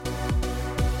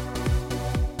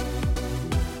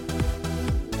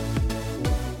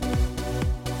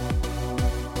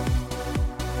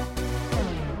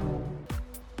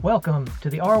Welcome to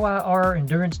the RYR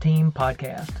Endurance Team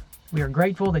podcast. We are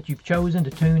grateful that you've chosen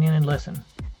to tune in and listen.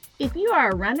 If you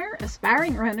are a runner,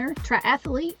 aspiring runner,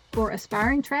 triathlete, or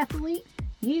aspiring triathlete,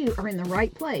 you are in the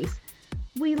right place.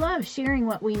 We love sharing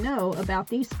what we know about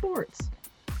these sports.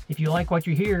 If you like what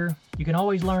you hear, you can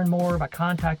always learn more by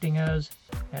contacting us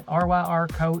at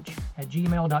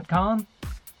ryrcoach@gmail.com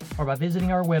or by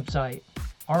visiting our website,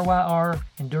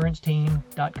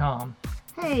 ryrenduranceteam.com.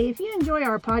 Hey, if you enjoy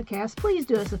our podcast, please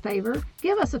do us a favor.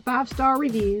 Give us a 5-star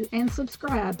review and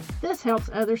subscribe. This helps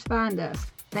others find us.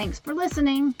 Thanks for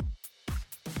listening.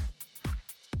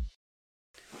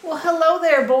 Well, hello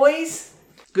there, boys.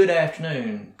 Good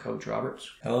afternoon, Coach Roberts.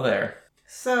 Hello there.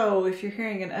 So, if you're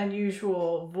hearing an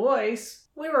unusual voice,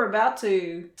 we were about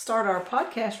to start our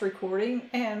podcast recording,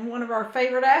 and one of our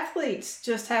favorite athletes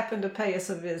just happened to pay us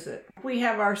a visit. We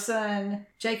have our son,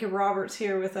 Jacob Roberts,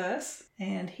 here with us,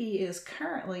 and he is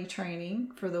currently training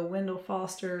for the Wendell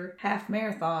Foster Half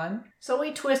Marathon. So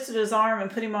we twisted his arm and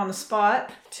put him on the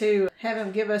spot to have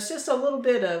him give us just a little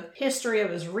bit of history of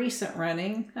his recent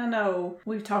running. I know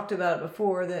we've talked about it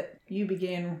before that you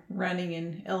began running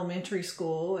in elementary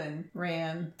school and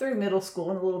ran through middle school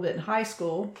and a little bit in high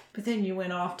school, but then you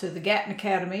went off to the Gatton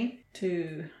Academy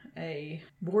to a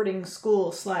boarding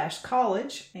school /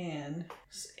 college, and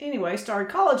anyway, started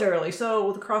college early.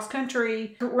 So the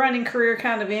cross-country running career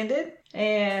kind of ended,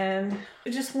 and I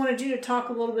just wanted you to talk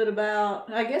a little bit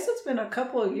about, I guess it's been a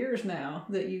couple of years now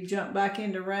that you jumped back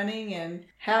into running and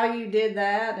how you did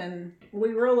that, and we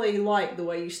really liked the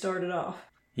way you started off.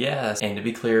 Yeah, and to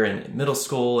be clear, in middle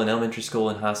school and elementary school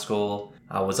and high school,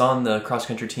 I was on the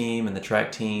cross-country team and the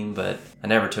track team, but I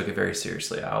never took it very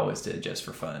seriously. I always did it just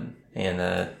for fun. And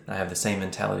I have the same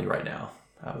mentality right now,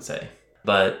 I would say.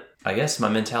 But I guess my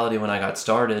mentality when I got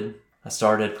started, I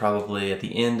started probably at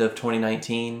the end of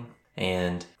 2019,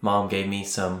 and Mom gave me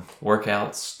some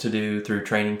workouts to do through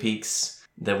Training Peaks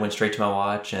that went straight to my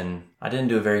watch, and I didn't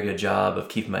do a very good job of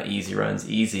keeping my easy runs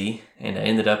easy, and I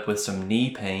ended up with some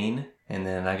knee pain, and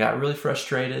then I got really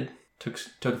frustrated, took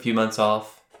a few months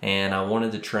off, and I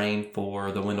wanted to train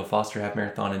for the Wendell Foster Half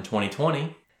Marathon in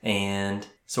 2020, and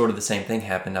sort of the same thing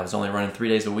happened. I was only running 3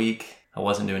 days a week. I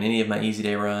wasn't doing any of my easy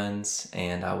day runs,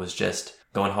 and I was just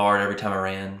going hard every time I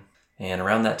ran. And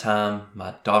around that time,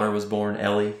 my daughter was born,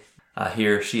 Ellie. I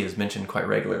hear she is mentioned quite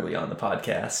regularly on the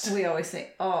podcast. We always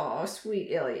say, "Oh,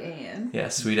 sweet Ellie Ann." Yeah,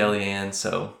 sweet Ellie Ann.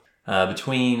 So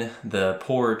between the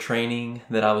poor training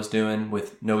that I was doing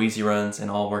with no easy runs and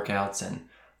all workouts and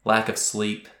lack of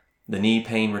sleep, the knee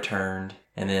pain returned.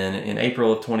 And then in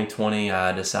April of 2020,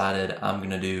 I decided I'm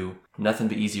going to do nothing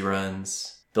but easy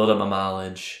runs, build up my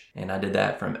mileage. And I did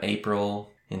that from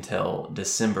April until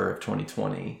December of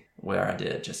 2020, where I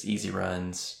did just easy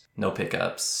runs, no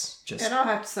pickups. And I'll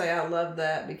have to say I love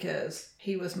that because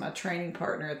he was my training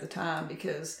partner at the time,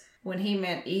 because when he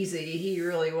meant easy, he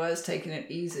really was taking it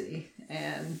easy.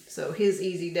 And so his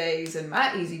easy days and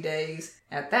my easy days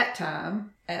at that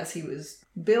time, as he was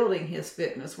building his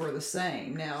fitness, were the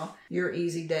same. Now, your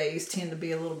easy days tend to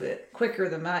be a little bit quicker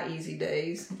than my easy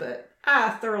days, but I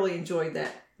thoroughly enjoyed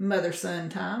that mother-son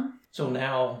time. So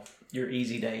now your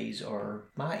easy days are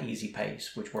my easy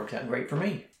pace, which works out great for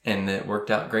me. And it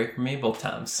worked out great for me both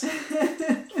times.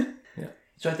 Yeah.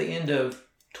 So at the end of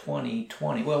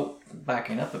 2020, well,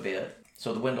 backing up a bit,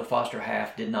 so the Wendell Foster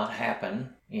Half did not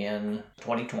happen in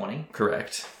 2020.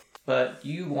 Correct. But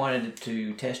you wanted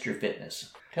to test your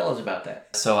fitness. Tell us about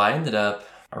that. So I ended up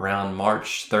around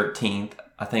March 13th.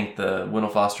 I think the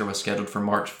Wendell Foster was scheduled for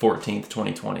March 14th,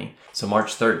 2020. So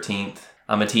March 13th,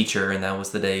 I'm a teacher, and that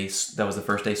was the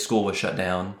first day school was shut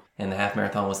down, and the half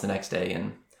marathon was the next day.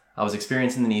 And I was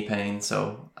experiencing the knee pain,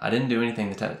 so I didn't do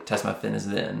anything to test my fitness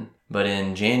then. But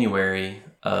in January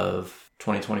of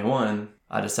 2021,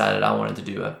 I decided I wanted to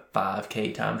do a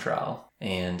 5K time trial.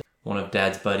 And one of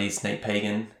Dad's buddies, Nate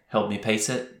Pagan, helped me pace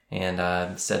it. And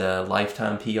I set a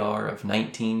lifetime PR of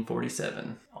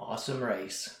 19:47. Awesome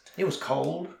race. It was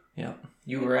cold. Yep.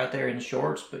 You were out there in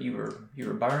shorts, but you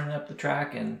were burning up the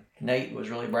track, and Nate was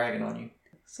really bragging on you.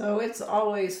 So it's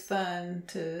always fun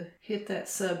to hit that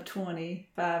sub 20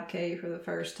 5K for the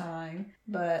first time.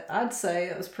 But I'd say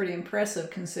it was pretty impressive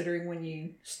considering when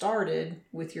you started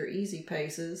with your easy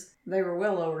paces, they were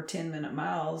well over 10-minute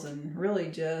miles and really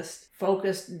just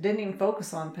didn't even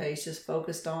focus on pace, just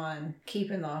focused on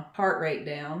keeping the heart rate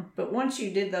down. But once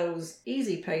you did those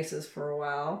easy paces for a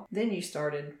while, then you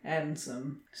started adding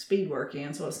some speed work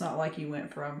in. So it's not like you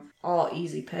went from all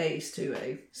easy pace to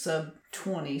a sub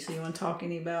 20. So you want to talk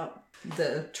any about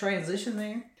the transition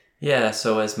there? Yeah,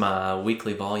 so as my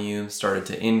weekly volume started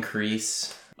to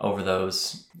increase over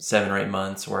those 7 or 8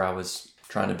 months where I was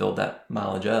trying to build that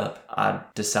mileage up, I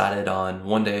decided on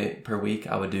 1 day per week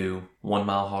I would do 1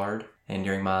 mile hard. And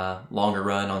during my longer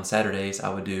run on Saturdays,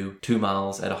 I would do 2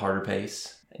 miles at a harder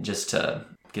pace just to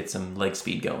get some leg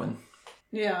speed going.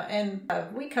 Yeah, and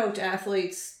we coach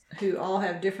athletes who all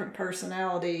have different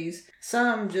personalities.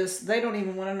 Some just, they don't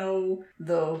even want to know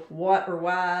the what or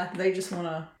why. They just want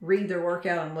to read their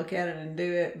workout and look at it and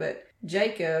do it. But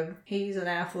Jacob, he's an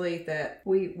athlete that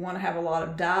we want to have a lot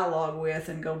of dialogue with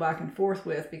and go back and forth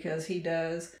with because he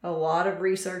does a lot of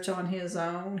research on his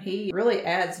own. He really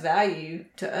adds value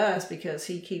to us because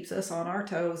he keeps us on our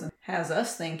toes and has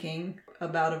us thinking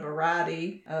about a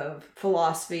variety of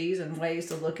philosophies and ways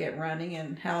to look at running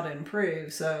and how to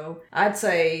improve. So I'd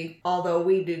say, although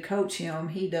we do coach him,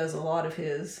 he does a lot of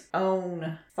his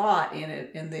own thought in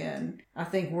it. And then I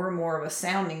think we're more of a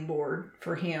sounding board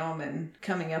for him and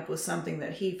coming up with something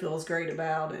that he feels great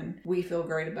about and we feel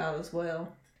great about as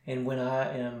well. And when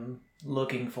I am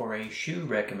looking for a shoe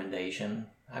recommendation,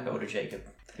 I go to Jacob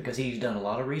because he's done a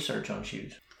lot of research on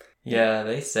shoes. Yeah,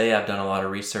 they say I've done a lot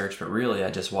of research, but really I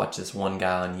just watch this one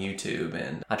guy on YouTube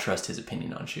and I trust his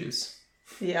opinion on shoes.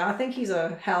 Yeah, I think he's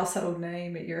a household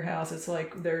name at your house. It's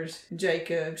like there's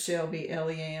Jacob, Shelby,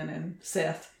 Elianne, and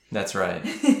Seth. That's right.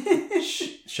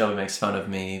 Shelby makes fun of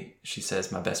me. She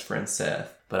says my best friend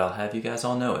Seth, but I'll have you guys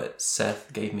all know it.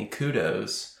 Seth gave me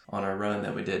kudos on our run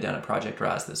that we did down at Project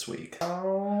Rise this week.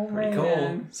 Oh, pretty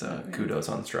cool. So kudos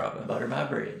on Strava. Butter my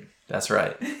bread. That's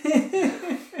right.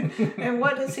 And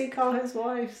what does he call his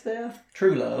wife, Seth?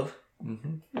 True love.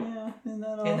 Mm-hmm. Yeah, isn't that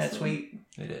awesome? Isn't that sweet?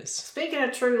 It is. Speaking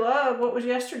of true love, what was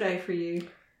yesterday for you?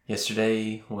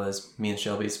 Yesterday was me and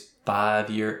Shelby's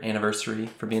 5-year anniversary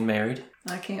for being married.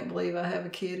 I can't believe I have a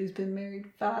kid who's been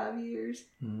married 5 years.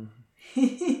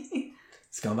 Mm-hmm.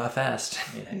 It's gone by fast.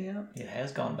 It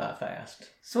has gone by fast.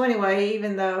 So anyway,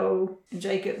 even though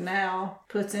Jacob now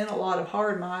puts in a lot of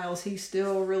hard miles, he's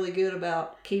still really good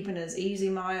about keeping his easy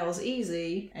miles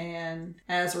easy. And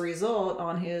as a result,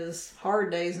 on his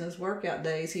hard days and his workout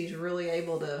days, he's really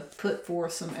able to put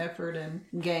forth some effort and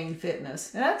gain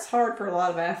fitness. And that's hard for a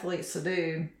lot of athletes to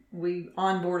do. We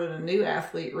onboarded a new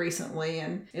athlete recently,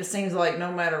 and it seems like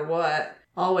no matter what,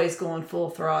 always going full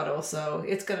throttle. So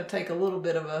it's going to take a little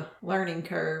bit of a learning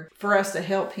curve for us to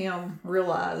help him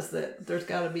realize that there's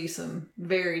got to be some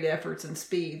varied efforts and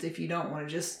speeds if you don't want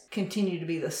to just continue to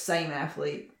be the same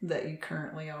athlete that you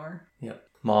currently are. Yep.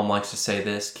 Mom likes to say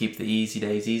this, keep the easy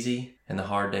days easy and the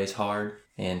hard days hard.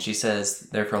 And she says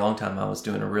there for a long time I was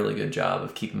doing a really good job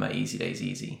of keeping my easy days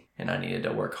easy. And I needed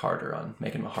to work harder on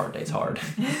making my hard days hard.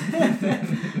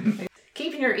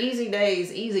 Keeping your easy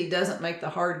days easy doesn't make the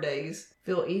hard days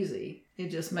feel easy. It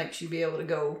just makes you be able to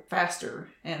go faster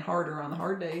and harder on the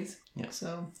hard days. Yeah.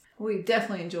 So we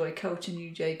definitely enjoy coaching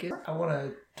you, Jacob. I want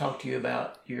to talk to you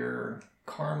about your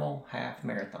Carmel Half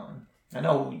Marathon. I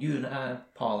know you and I,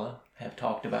 Paula, have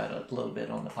talked about it a little bit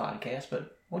on the podcast,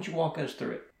 but why don't you walk us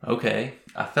through it? Okay.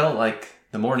 I felt like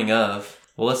the morning of,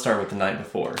 well, let's start with the night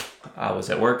before. I was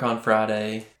at work on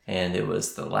Friday, and it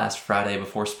was the last Friday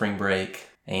before spring break,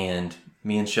 and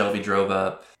me and Shelby drove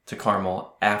up to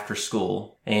Carmel after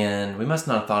school, and we must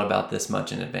not have thought about this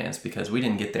much in advance because we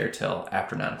didn't get there till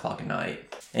after 9 o'clock at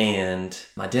night. And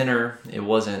my dinner, it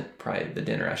wasn't probably the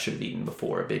dinner I should have eaten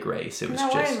before a big race. It was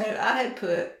Wait a minute. I had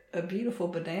put a beautiful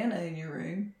banana in your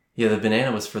room. Yeah, the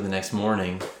banana was for the next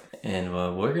morning, and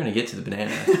we're going to get to the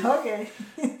banana. Okay.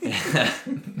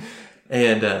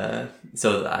 And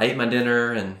so I ate my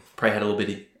dinner and probably had a little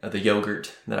bit of the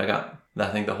yogurt that I got. I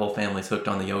think the whole family's hooked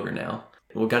on the yogurt now.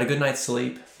 We got a good night's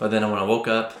sleep, but then when I woke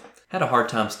up, had a hard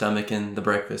time stomaching the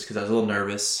breakfast because I was a little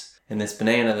nervous. And this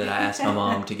banana that I asked my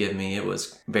mom to give me, it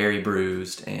was very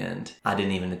bruised, and I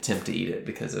didn't even attempt to eat it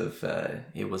because of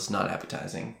it was not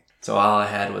appetizing. So all I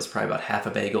had was probably about half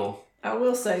a bagel. I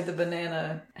will say the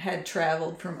banana had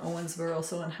traveled from Owensboro,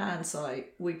 so in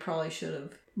hindsight, we probably should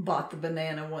have bought the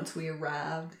banana once we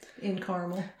arrived in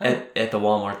Carmel. At the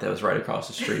Walmart that was right across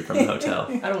the street from the hotel.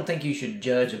 I don't think you should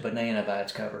judge a banana by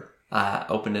its cover. I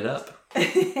opened it up.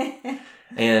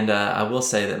 And I will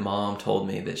say that Mom told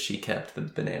me that she kept the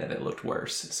banana that looked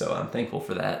worse. So I'm thankful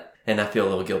for that. And I feel a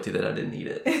little guilty that I didn't eat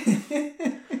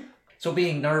it. So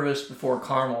being nervous before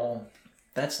Carmel,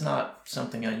 that's not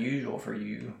something unusual for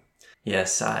you.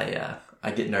 Yes, I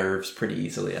get nerves pretty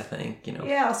easily, I think, you know.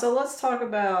 Yeah, so let's talk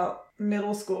about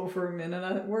middle school for a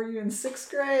minute. Were you in 6th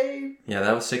grade? Yeah,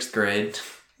 that was 6th grade.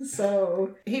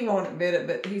 So he won't admit it,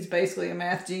 but he's basically a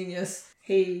math genius.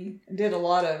 He did a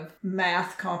lot of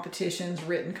math competitions,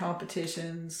 written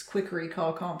competitions, quick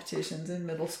recall competitions in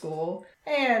middle school.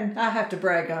 And I have to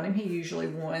brag on him. He usually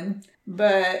won.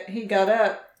 But he got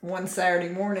up one Saturday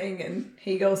morning, and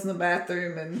he goes in the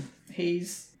bathroom and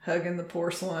he's hugging the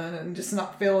porcelain and just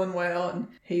not feeling well. And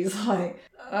he's like,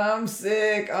 I'm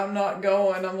sick. I'm not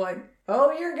going. I'm like,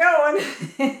 oh, you're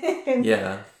going.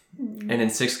 Yeah. And in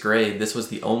 6th grade, this was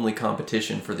the only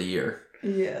competition for the year.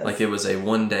 Yes. Like it was a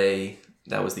one day,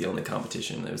 that was the only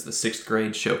competition. It was the 6th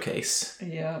grade showcase.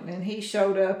 Yeah, and he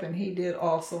showed up and he did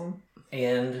awesome.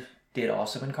 And did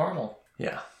awesome in Carmel.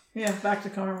 Yeah. Yeah, back to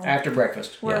Carmel. After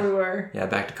breakfast. Where Yeah. we were. Yeah,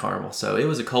 back to Carmel. So it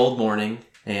was a cold morning,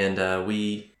 and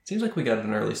seems like we got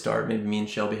an early start. Maybe me and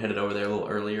Shelby headed over there a little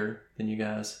earlier than you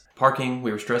guys. Parking,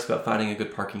 we were stressed about finding a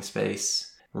good parking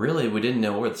space. Really, we didn't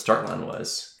know where the start line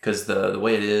was, because the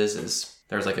way it is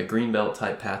there's like a greenbelt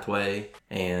type pathway,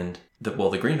 and the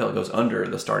greenbelt goes under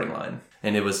the starting line.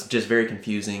 And it was just very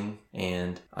confusing,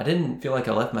 and I didn't feel like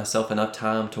I left myself enough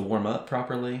time to warm up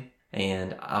properly.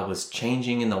 And I was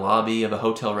changing in the lobby of a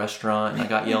hotel restaurant, and I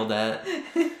got yelled at.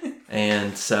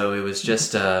 And so it was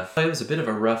just, it was a bit of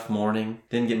a rough morning.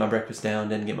 Didn't get my breakfast down,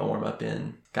 didn't get my warm up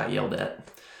in, got yelled at.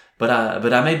 But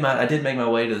I did make my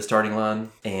way to the starting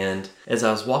line. And as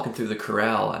I was walking through the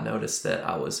corral, I noticed that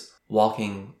I was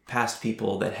walking past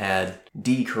people that had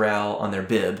D corral on their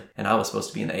bib, and I was supposed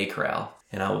to be in the A corral.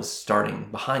 And I was starting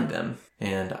behind them.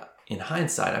 And in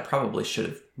hindsight, I probably should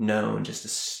have known just to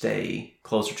stay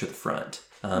closer to the front.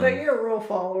 But you're a rule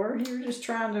follower. You were just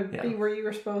trying to be where you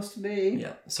were supposed to be.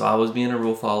 Yeah. So I was being a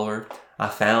rule follower. I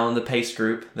found the pace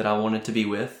group that I wanted to be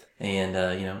with,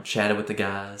 and chatted with the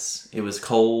guys. It was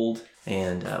cold,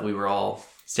 and we were all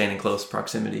standing close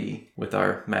proximity with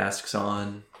our masks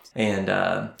on.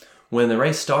 And when the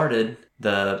race started,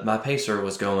 my pacer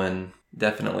was going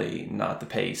definitely not the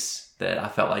pace that I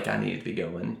felt like I needed to be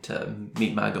going to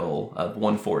meet my goal of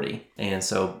 140. And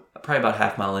so probably about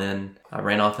half mile in, I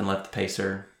ran off and left the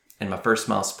pacer, and my first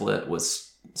mile split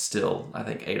was still, I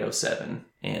think, 8:07,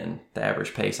 and the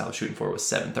average pace I was shooting for was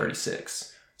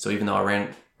 7:36. So even though I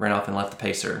ran off and left the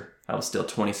pacer, I was still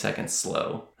 20 seconds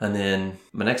slow. And then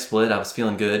my next split, I was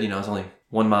feeling good. I was only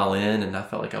 1 mile in, and I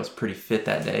felt like I was pretty fit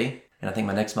that day. And I think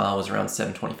my next mile was around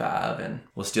 7:25 and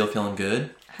was still feeling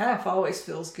good. Half always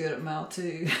feels good at mile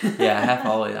 2. Yeah, half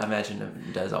always, I imagine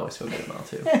it does always feel good at mile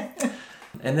 2.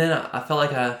 And then I felt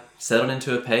like I settled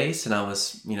into a pace, and I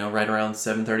was, right around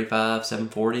 7:35,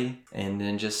 7:40. And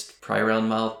then just probably around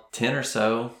mile 10 or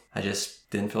so, I just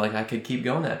didn't feel like I could keep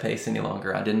going that pace any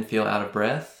longer. I didn't feel out of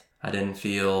breath. I didn't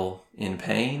feel in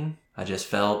pain. I just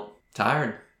felt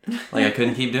tired. Like I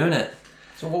couldn't keep doing it.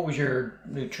 So what was your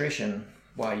nutrition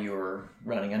while you were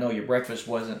running? I know your breakfast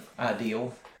wasn't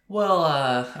ideal. Well,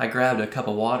 I grabbed a cup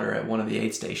of water at one of the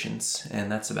aid stations,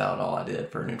 and that's about all I did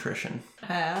for nutrition.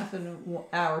 Half and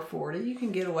hour 40. You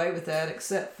can get away with that,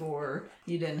 except for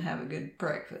you didn't have a good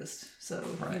breakfast. So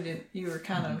Right. you were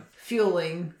kind of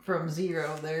fueling from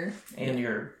zero there. And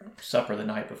your supper the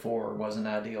night before wasn't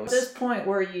ideal. At this point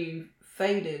where you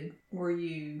faded, were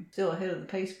you still ahead of the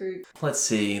pace group? Let's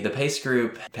see, the pace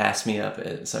group passed me up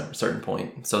at some certain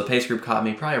point. So the pace group caught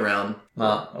me probably around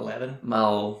mile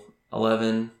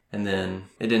 11, and then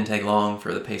it didn't take long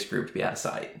for the pace group to be out of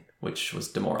sight, which was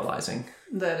demoralizing.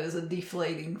 That is a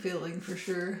deflating feeling for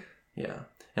sure. Yeah.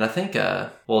 And I think,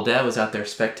 Dad was out there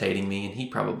spectating me, and he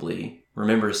probably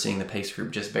remembers seeing the pace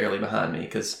group just barely behind me,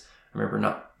 because I remember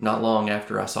not long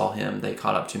after I saw him, they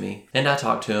caught up to me. And I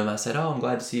talked to him. I said, I'm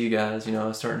glad to see you guys. I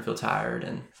was starting to feel tired.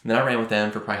 And then I ran with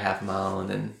them for probably half a mile, and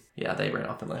then, they ran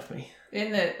off and left me.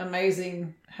 Isn't it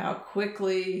amazing how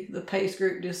quickly the pace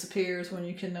group disappears when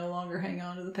you can no longer hang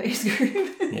on to the pace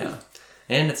group? Yeah.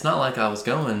 And it's not like I was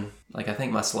going, I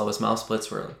think my slowest mile splits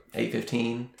were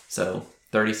 8:15. So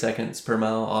 30 seconds per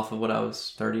mile off of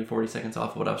 40 seconds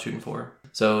off of what I was shooting for.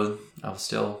 So I was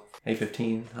still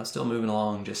 8:15. I was still moving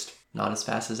along, just not as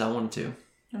fast as I wanted to.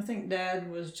 I think Dad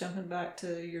was jumping back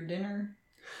to your dinner.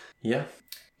 Yeah.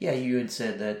 Yeah, you had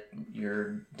said that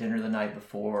your dinner the night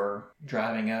before,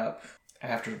 driving up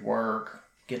after work,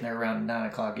 getting there around 9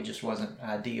 o'clock, it just wasn't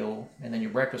ideal. And then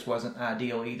your breakfast wasn't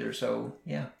ideal either. So,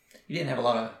 yeah, you didn't have a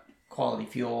lot of quality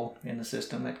fuel in the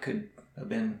system. That could have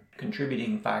been a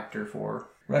contributing factor for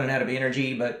running out of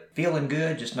energy, but feeling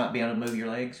good, just not being able to move your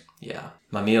legs. Yeah.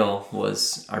 My meal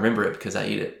was, I remember it because I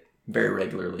eat it very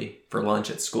regularly for lunch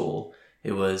at school.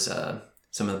 It was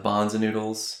some of the Bonza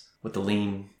noodles with the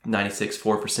lean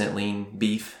 96.4% lean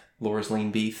beef, Laura's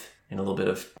lean beef, and a little bit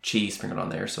of cheese sprinkled on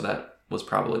there. So that was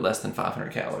probably less than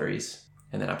 500 calories.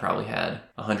 And then I probably had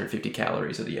 150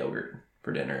 calories of the yogurt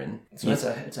for dinner. And So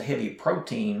it's a heavy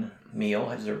protein meal.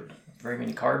 Is there very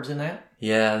many carbs in that?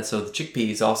 Yeah, so the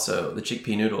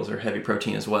chickpea noodles are heavy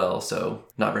protein as well, so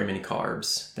not very many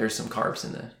carbs. There's some carbs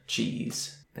in the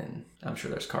cheese, And I'm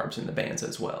sure there's carbs in the bands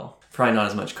as well. Probably not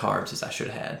as much carbs as I should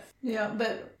have had. Yeah,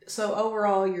 but so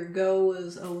overall your goal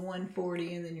was a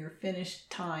 140 and then your finished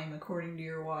time according to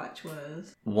your watch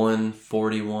was?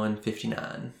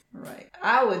 1:41:59. Right.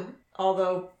 I would,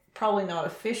 although probably not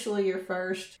officially your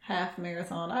first half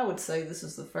marathon, I would say this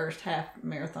is the first half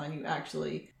marathon you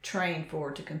actually trained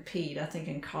for to compete. I think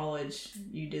in college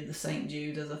you did the St.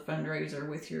 Jude as a fundraiser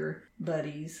with your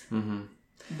buddies. Mm-hmm.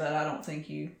 But I don't think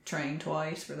you trained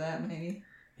twice for that, maybe.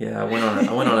 Yeah, I went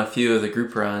on a few of the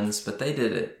group runs, but they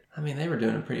did it. I mean, they were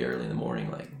doing it pretty early in the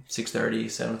morning, like 6:30,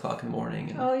 7 o'clock in the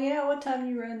morning. And, oh yeah, what time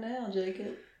you run now,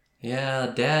 Jacob? yeah,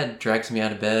 Dad drags me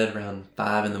out of bed around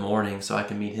 5 in the morning so I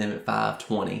can meet him at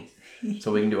 5:20,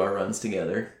 so we can do our runs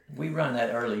together. We run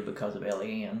that early because of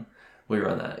Eliane. We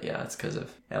run that, yeah. It's because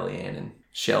of Eliane, and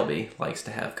Shelby likes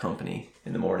to have company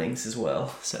in the mornings as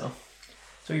well. So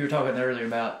you were talking earlier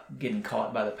about getting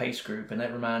caught by the pace group, and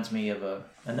that reminds me of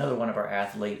another one of our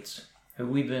athletes who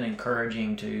we've been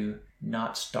encouraging to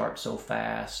not start so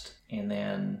fast and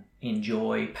then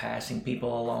enjoy passing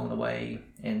people along the way.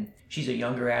 And she's a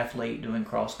younger athlete doing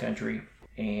cross country,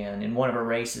 and in one of her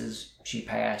races she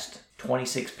passed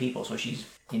 26 people, so she's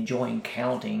enjoying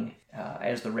counting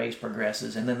as the race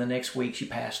progresses. And then the next week she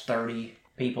passed 30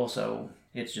 people, so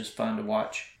it's just fun to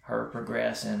watch her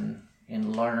progress and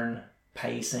learn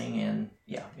pacing. And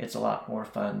yeah, it's a lot more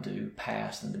fun to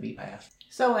pass than to be passed.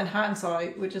 So in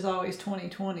hindsight, which is always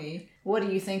 2020, what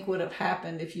do you think would have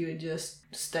happened if you had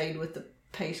just stayed with the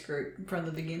pace group from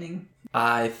the beginning?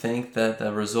 I think that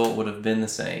the result would have been the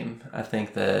same. I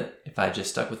think that if I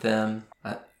just stuck with them,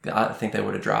 I think they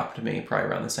would have dropped me probably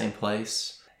around the same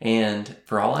place. And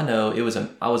for all I know,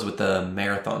 I was with the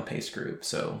marathon pace group.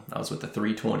 So I was with the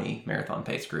 320 marathon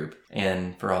pace group.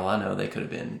 And for all I know, they could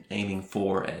have been aiming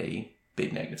for a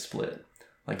big negative split,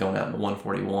 like going out in a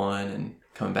 141 and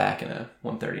coming back in a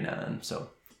 139. So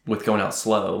with going out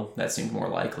slow, that seemed more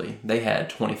likely. They had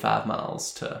 25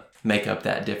 miles to make up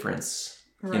that difference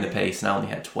in the pace, and I only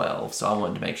had 12. So I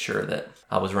wanted to make sure that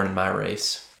I was running my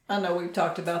race. I know we've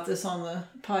talked about this on the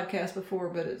podcast before,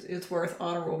 but it's worth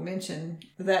honorable mention.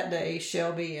 That day,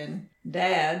 Shelby and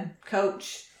Dad,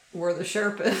 Coach, were the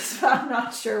Sherpas. I'm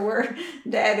not sure where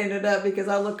Dad ended up, because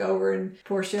I look over and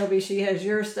poor Shelby, she has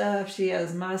your stuff, she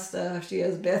has my stuff, she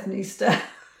has Bethany's stuff.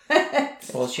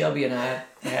 Well, Shelby and I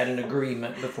had an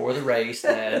agreement before the race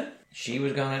that she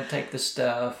was going to take the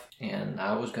stuff and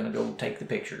I was going to go take the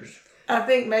pictures. I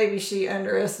think maybe she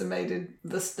underestimated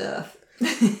the stuff.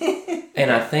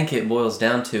 And I think it boils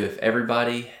down to, if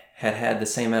everybody had the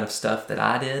same amount of stuff that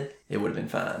I did, it would have been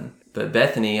fine. But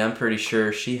Bethany, I'm pretty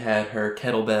sure she had her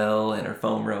kettlebell and her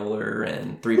foam roller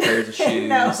and 3 pairs of shoes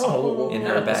in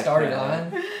her backpack. Starting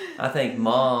line. I think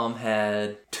Mom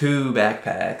had 2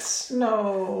 backpacks.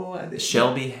 No, I didn't.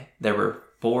 Shelby, there were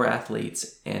 4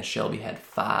 athletes, and Shelby had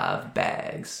 5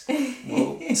 bags.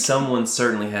 Well, someone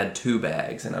certainly had 2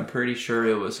 bags, and I'm pretty sure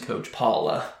it was Coach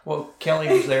Paula. Well, Kelly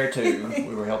was there too.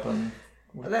 We were helping.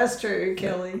 That's true,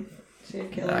 Kelly. She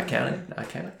had Kelly. I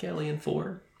counted Kelly in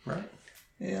 4, right?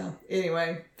 Yeah.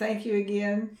 Anyway, thank you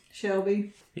again,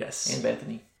 Shelby. Yes. And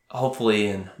Bethany. Hopefully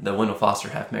in the Wendell Foster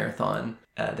Half Marathon,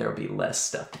 there will be less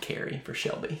stuff to carry for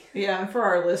Shelby. Yeah, and for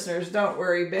our listeners, don't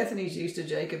worry. Bethany's used to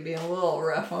Jacob being a little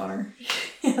rough on her.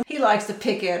 He likes to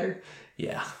pick at her.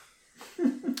 Yeah.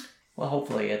 Well,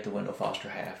 hopefully at the Wendell Foster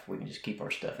Half, we can just keep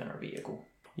our stuff in our vehicle.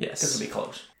 Yes. Because it'll be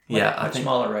close. Yeah, I think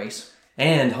smaller race.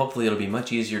 And hopefully it'll be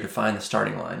much easier to find the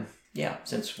starting line. Yeah,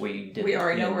 since we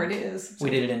already know where it is. We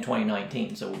did it in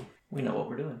 2019, so we know what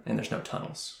we're doing. And there's no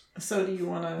tunnels. So do you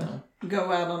want to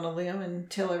go out on a limb and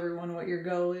tell everyone what your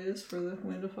goal is for the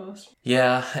Wendell Foster?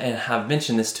 Yeah, and I've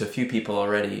mentioned this to a few people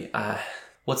already.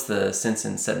 What's the sense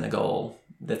in setting a goal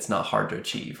that's not hard to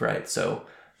achieve, right? So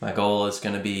my goal is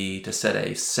going to be to set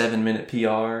a 7-minute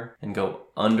PR and go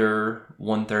under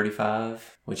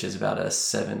 135, which is about a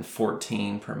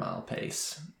 7:14 per mile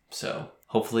pace. So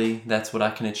hopefully that's what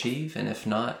I can achieve. And if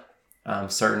not, I'm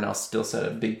certain I'll still set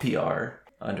a big PR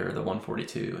under the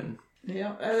 142. And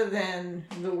yeah, other than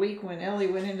the week when Ellie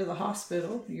went into the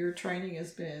hospital, your training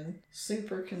has been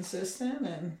super consistent,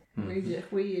 and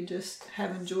we just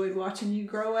have enjoyed watching you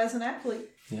grow as an athlete.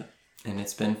 Yeah, and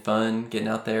it's been fun getting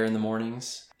out there in the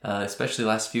mornings, especially the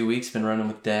last few weeks, been running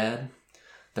with Dad.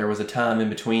 There was a time in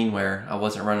between where I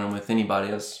wasn't running with anybody.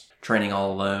 I was training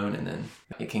all alone, and then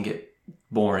it can get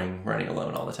boring running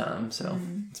alone all the time. So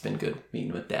it's been good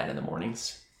meeting with Dad in the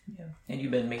mornings. Yeah, and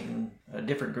you've been meeting a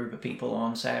different group of people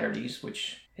on Saturdays,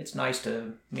 which it's nice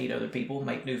to meet other people,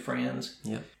 make new friends.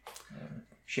 Yep.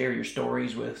 Share your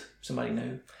stories with somebody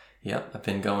new. Yep, I've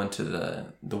been going to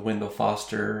the Wendell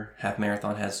Foster Half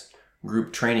Marathon has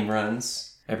group training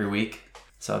runs every week.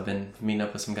 So I've been meeting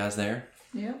up with some guys there.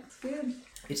 Yeah, it's good.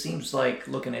 It seems like,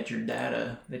 looking at your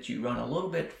data, that you run a little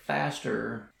bit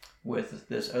faster with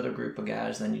this other group of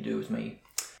guys than you do with me.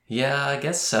 Yeah, I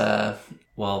guess,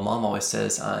 well, Mom always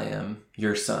says I am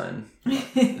your son.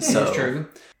 That's true.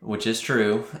 Which is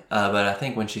true. But I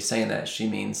think when she's saying that, she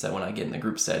means that when I get in the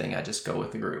group setting, I just go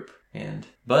with the group.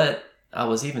 But I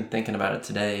was even thinking about it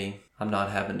today. I'm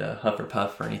not having to huff or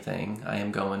puff or anything. I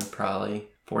am going probably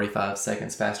 45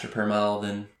 seconds faster per mile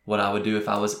than what I would do if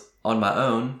I was on my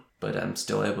own. But I'm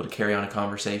still able to carry on a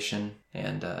conversation.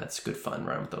 And it's good fun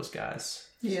running with those guys.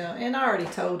 Yeah, and I already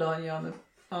told Anya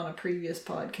on a previous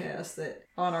podcast that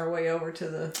on our way over to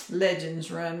the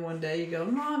Legends run one day, you go,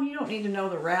 Mom, you don't need to know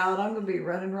the route. I'm going to be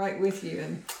running right with you.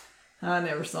 And I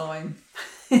never saw him.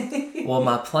 Well,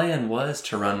 my plan was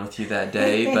to run with you that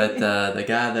day, but the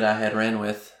guy that I had ran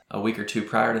with a week or two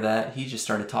prior to that, he just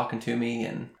started talking to me,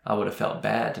 and I would have felt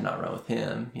bad to not run with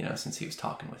him, since he was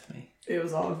talking with me. It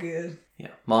was all good. Yeah.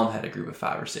 Mom had a group of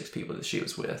 5 or 6 people that she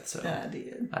was with, so I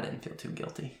did. I didn't feel too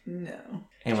guilty. No.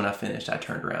 And when I finished, I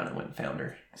turned around and went and found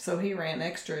her. So he ran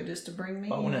extra just to bring me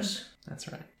Bonus. in.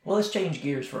 That's right. Well, let's change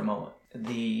gears for a moment.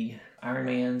 The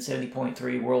Ironman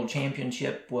 70.3 World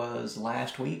Championship was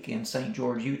last week in St.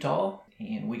 George, Utah,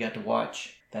 and we got to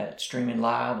watch that streaming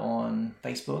live on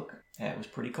Facebook. That was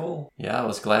pretty cool. Yeah, I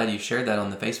was glad you shared that on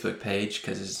the Facebook page,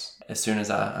 because as soon as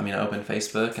I opened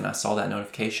Facebook and I saw that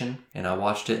notification, and I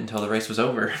watched it until the race was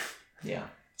over. Yeah.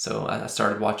 So I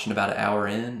started watching about an hour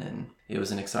in, and it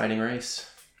was an exciting race.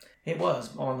 It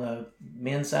was, on the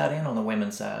men's side and on the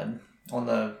women's side. On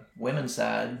the women's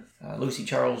side, Lucy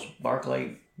Charles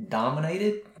Barclay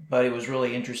dominated, but it was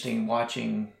really interesting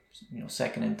watching,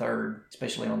 second and third,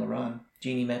 especially on the run.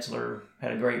 Jeannie Metzler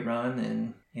had a great run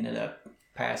and ended up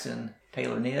passing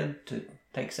Taylor Knibb to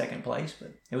take second place,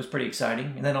 but it was pretty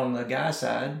exciting. And then on the guy's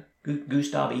side,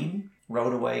 Gustav Iden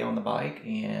rode away on the bike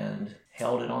and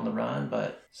held it on the run,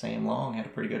 but Sam Long had a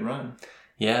pretty good run.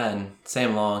 Yeah, and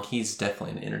Sam Long, he's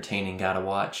definitely an entertaining guy to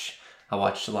watch. I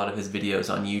watched a lot of his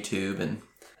videos on YouTube, and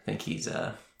I think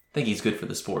he's good for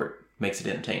the sport. Makes it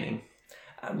entertaining.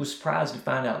 I was surprised to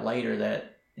find out later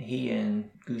that he and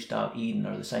Gustav Iden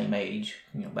are the same age,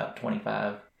 about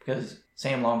 25, because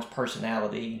Sam Long's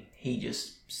personality, he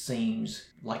just seems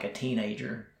like a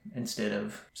teenager instead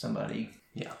of somebody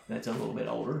that's a little bit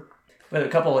older. But a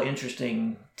couple of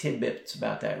interesting tidbits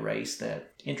about that race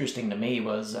that interesting to me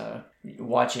was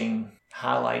watching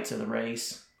highlights of the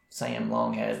race. Sam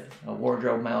Long had a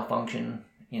wardrobe malfunction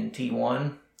in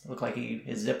T1. It looked like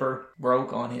his zipper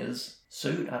broke on his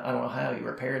suit. I don't know how he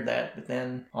repaired that, but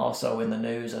then also in the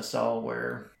news I saw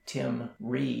where Tim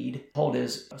Reed pulled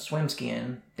his swim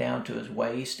skin down to his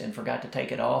waist and forgot to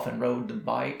take it off and rode the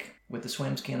bike with the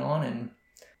swim skin on, and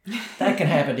that can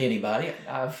happen to anybody.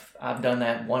 I've done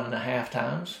that 1.5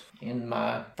 times. In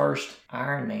my first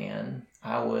Ironman,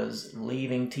 I was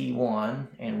leaving T1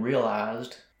 and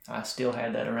realized I still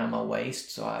had that around my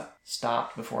waist, so I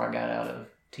stopped before I got out of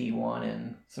T1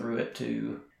 and threw it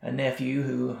to a nephew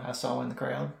who I saw in the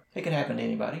crowd. It can happen to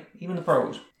anybody, even the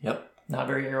pros. Yep. Not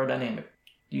very aerodynamic.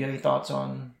 Do you have any thoughts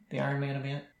on the Ironman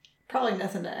event? Probably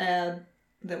nothing to add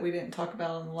that we didn't talk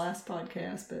about on the last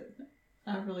podcast, but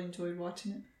I really enjoyed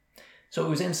watching it. So it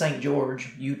was in St.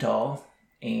 George, Utah,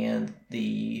 and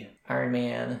the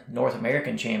Ironman North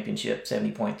American Championship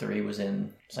 70.3 was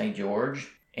in St. George.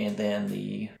 And then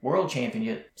the World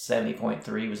Championship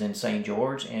 70.3 was in St.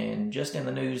 George. And just in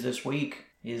the news this week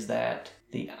is that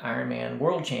the Ironman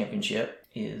World Championship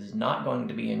is not going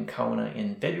to be in Kona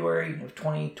in February of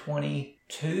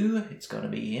 2022. It's going to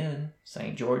be in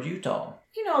St. George, Utah.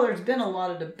 There's been a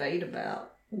lot of debate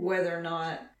about whether or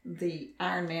not the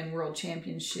Ironman World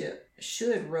Championship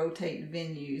should rotate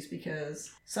venues,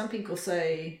 because some people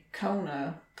say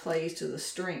Kona plays to the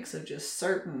strengths of just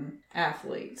certain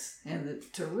athletes, and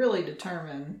that to really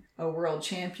determine a world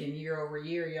champion year over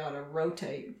year, you ought to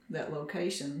rotate that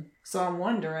location. So I'm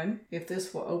wondering if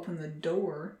this will open the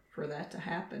door for that to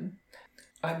happen.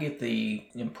 I get the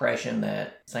impression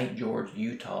that St. George,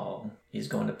 Utah is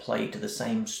going to play to the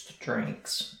same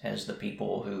strengths as the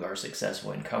people who are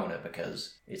successful in Kona,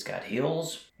 because it's got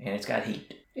hills and it's got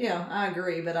heat. Yeah, I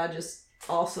agree, but I just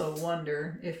also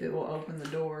wonder if it will open the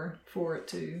door for it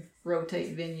to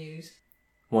rotate venues.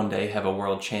 One day have a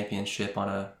world championship on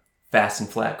a fast and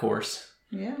flat course.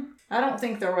 Yeah. I don't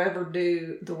think they'll ever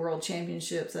do the World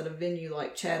Championships at a venue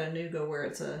like Chattanooga where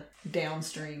it's a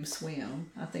downstream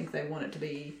swim. I think they want it to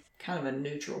be kind of a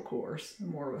neutral course,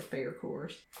 more of a fair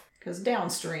course. Because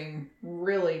downstream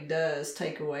really does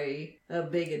take away a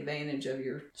big advantage of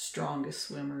your strongest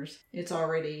swimmers. It's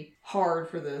already hard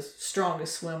for the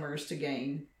strongest swimmers to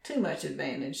gain too much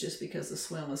advantage just because the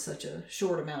swim is such a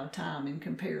short amount of time in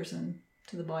comparison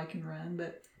to the bike and run.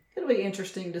 But it'll be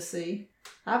interesting to see.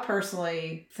 I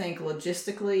personally think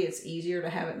logistically it's easier to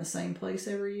have it in the same place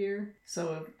every year.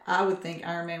 So I would think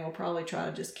Ironman will probably try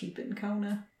to just keep it in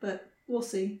Kona, but we'll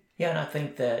see. Yeah, and I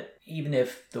think that even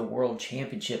if the World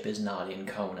Championship is not in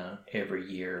Kona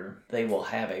every year, they will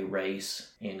have a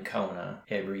race in Kona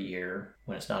every year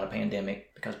when it's not a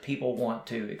pandemic because people want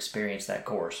to experience that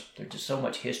course. There's just so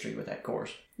much history with that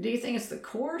course. Do you think it's the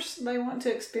course they want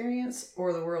to experience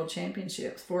or the World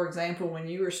Championships? For example, when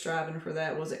you were striving for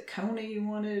that, was it Kona you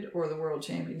wanted or the World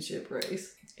Championship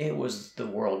race? It was the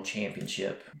World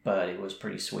Championship, but it was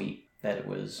pretty sweet that it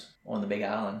was on the Big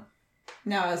Island.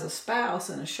 Now, as a spouse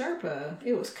and a Sherpa,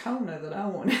 it was Kona that I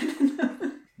wanted.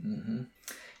 Mm-hmm.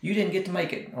 You didn't get to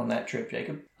make it on that trip,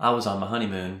 Jacob. I was on my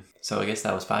honeymoon, so I guess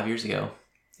that was 5 years ago.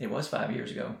 It was 5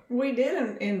 years ago. We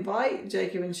did invite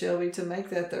Jacob and Shelby to make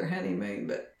that their honeymoon,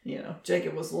 but,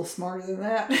 Jacob was a little smarter than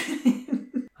that.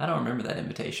 I don't remember that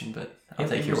invitation, but I'll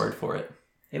take your word for it.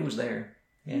 It was there.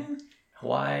 Yeah.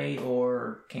 Hawaii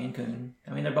or Cancun.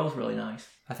 I mean, they're both really nice.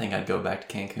 I think I'd go back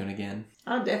to Cancun again.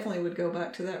 I definitely would go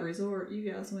back to that resort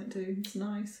you guys went to. It's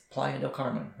nice. Playa del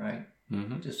Carmen, right?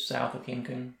 Mm-hmm. Just south of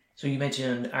Cancun. So you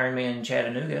mentioned Ironman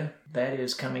Chattanooga. That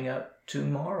is coming up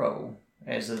tomorrow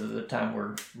as of the time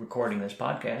we're recording this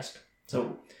podcast.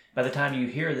 So by the time you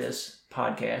hear this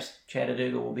podcast,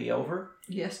 Chattanooga will be over.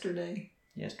 Yesterday.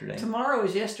 Tomorrow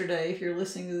is yesterday if you're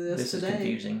listening to this today. This is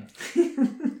confusing.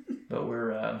 But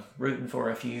we're rooting for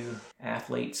a few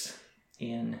athletes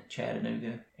in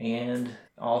Chattanooga. And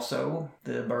also,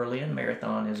 the Berlin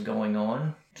Marathon is going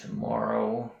on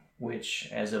tomorrow, which,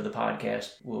 as of the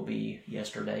podcast, will be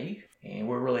yesterday. And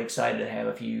we're really excited to have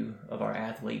a few of our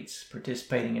athletes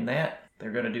participating in that.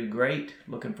 They're going to do great.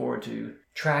 Looking forward to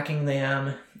tracking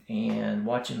them and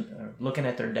looking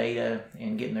at their data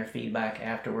and getting their feedback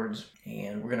afterwards.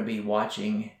 And we're going to be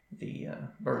watching the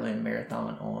Berlin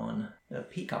Marathon on the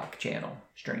Peacock channel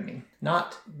streaming.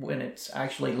 Not when it's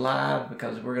actually live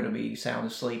because we're going to be sound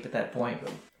asleep at that point,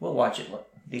 but we'll watch it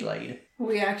delayed.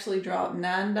 We actually dropped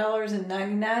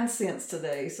 $9.99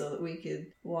 today so that we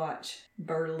could watch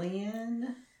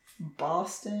Berlin,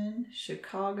 Boston,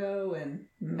 Chicago, and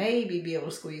maybe be able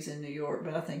to squeeze in New York,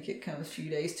 but I think it comes a few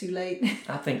days too late.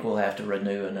 I think we'll have to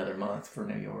renew another month for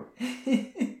New York.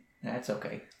 That's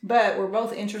okay. But we're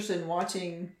both interested in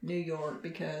watching New York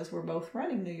because we're both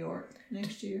running New York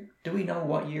next year. Do we know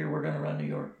what year we're going to run New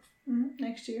York? Mm-hmm.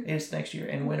 Next year. It's next year.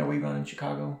 And when are we running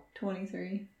Chicago?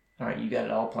 23. All right, you got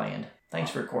it all planned.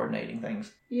 Thanks for coordinating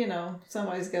things.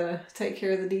 Somebody's got to take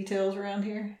care of the details around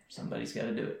here. Somebody's got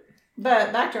to do it.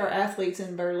 But back to our athletes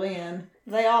in Berlin,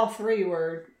 they all three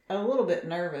were a little bit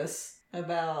nervous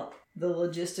about the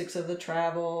logistics of the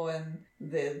travel and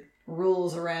the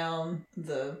rules around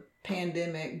the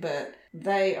pandemic, but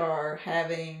they are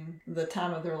having the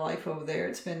time of their life over there.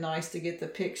 It's been nice to get the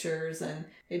pictures, and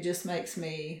it just makes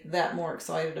me that more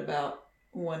excited about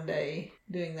one day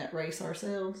doing that race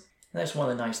ourselves. That's one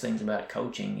of the nice things about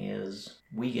coaching is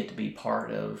we get to be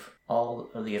part of all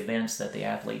of the events that the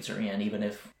athletes are in, even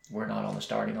if we're not on the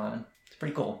starting line. It's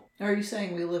pretty cool. Are you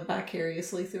saying we live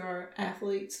vicariously through our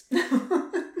athletes?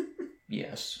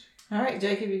 Yes. All right,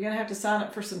 Jacob, you're going to have to sign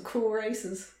up for some cool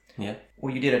races. Yeah.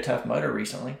 Well, you did a Tough Mudder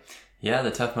recently. Yeah,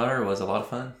 the Tough Mudder was a lot of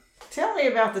fun. Tell me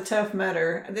about the Tough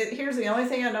Mudder. Here's the only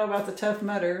thing I know about the Tough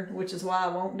Mudder, which is why I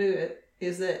won't do it,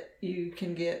 is that you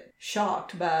can get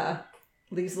shocked by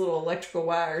these little electrical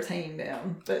wires hanging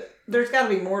down. But there's got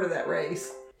to be more to that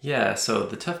race. Yeah, so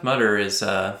the Tough Mudder is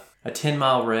a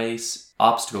 10-mile race,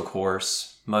 obstacle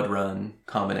course, mud run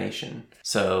combination.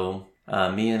 So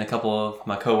me and a couple of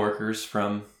my coworkers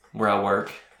from where I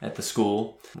work at the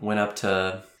school went up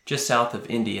to just south of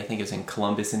Indy. I think it was in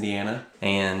Columbus, Indiana.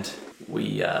 And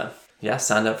we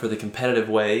signed up for the competitive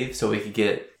wave so we could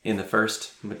get in the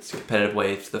first competitive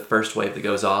wave, the first wave that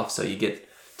goes off. So you get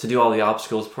to do all the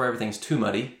obstacles before everything's too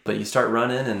muddy. But you start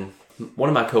running, and one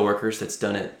of my coworkers that's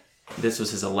done it, this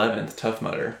was his 11th Tough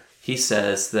Mudder. He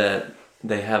says that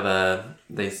they have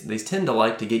they tend to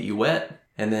like to get you wet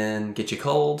and then get you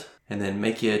cold and then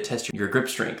make you test your grip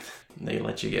strength. They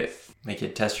let you make you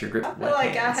test your grip. I feel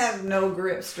like hands. I have no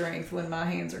grip strength when my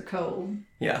hands are cold.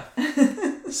 Yeah.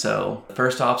 So the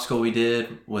first obstacle we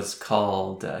did was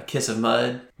called Kiss of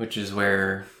Mud, which is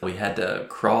where we had to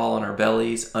crawl on our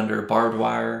bellies under barbed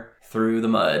wire through the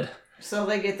mud. So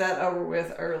they get that over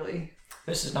with early.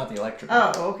 This is not the electric.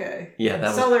 Oh, okay.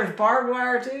 Yeah, So there's barbed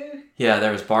wire too? Yeah,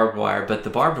 there was barbed wire, but the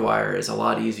barbed wire is a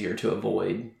lot easier to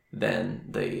avoid than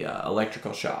the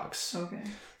electrical shocks. Okay.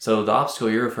 So the obstacle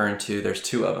you're referring to, there's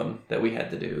two of them that we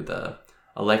had to do. The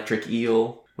electric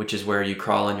eel, which is where you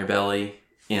crawl on your belly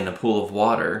in a pool of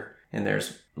water, and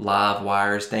there's live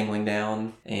wires dangling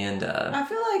down. And I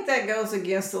feel like that goes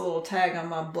against the little tag on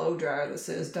my blow dryer that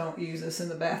says don't use this in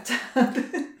the bathtub.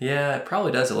 yeah, it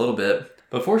probably does a little bit.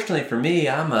 But fortunately for me,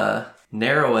 I'm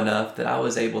narrow enough that I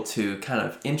was able to kind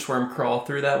of inchworm crawl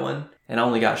through that one, and I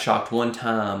only got shocked one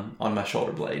time on my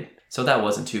shoulder blade. So that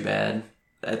wasn't too bad.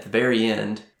 At the very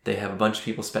end, they have a bunch of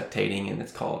people spectating, and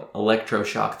it's called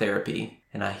electroshock therapy.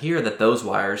 And I hear that those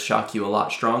wires shock you a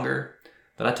lot stronger,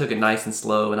 but I took it nice and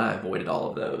slow, and I avoided all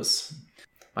of those.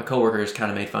 My coworkers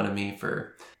kind of made fun of me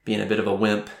for being a bit of a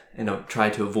wimp and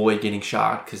tried to avoid getting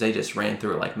shocked because they just ran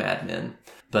through it like madmen.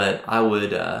 But I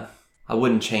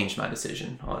wouldn't change my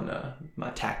decision on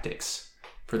my tactics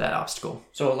for that obstacle.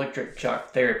 So electric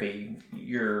shock therapy,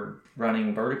 you're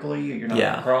running vertically, you're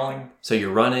not crawling? So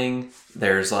you're running,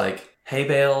 there's like hay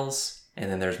bales,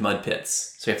 and then there's mud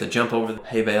pits. So you have to jump over the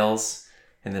hay bales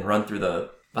and then run through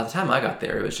by the time I got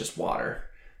there, it was just water.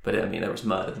 But there was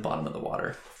mud at the bottom of the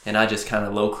water. And I just kind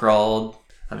of low crawled.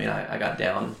 I got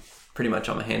down pretty much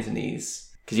on my hands and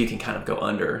knees because you can kind of go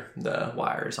under the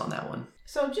wires on that one.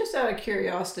 So just out of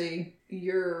curiosity,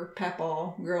 your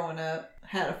papaw growing up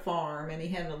had a farm and he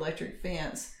had an electric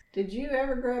fence. Did you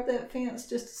ever grab that fence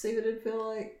just to see what it'd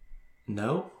feel like?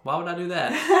 No? Why would I do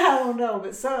that? I don't know,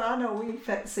 but I know we've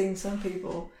seen some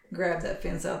people grab that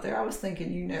fence out there. I was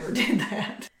thinking you never did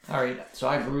that. All right, so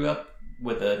I grew up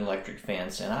with an electric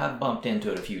fence and I bumped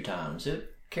into it a few times.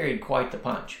 It carried quite the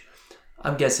punch.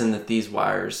 I'm guessing that these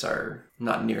wires are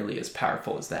not nearly as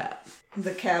powerful as that.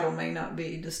 The cattle may not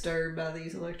be disturbed by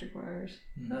these electric wires.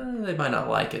 They might not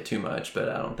like it too much, but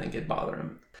I don't think it'd bother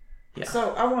them. Yeah.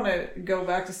 So I want to go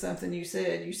back to something you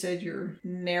said. You said you're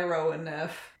narrow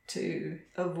enough to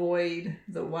avoid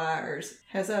the wires.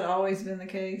 Has that always been the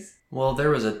case? Well, there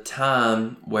was a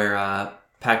time where I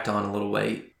packed on a little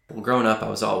weight. Well, growing up, I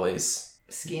was always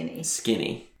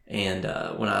skinny. And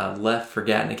when I left for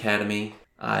Gatton Academy,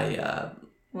 I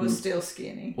was still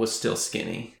skinny.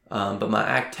 But my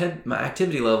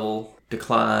activity level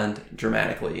declined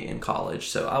dramatically in college.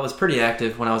 So I was pretty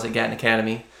active when I was at Gatton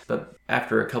Academy. But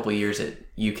after a couple of years at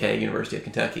UK, University of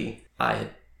Kentucky, I had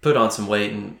put on some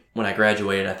weight. And when I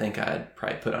graduated, I think I had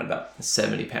probably put on about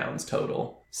 70 pounds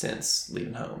total since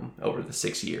leaving home over the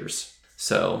 6 years.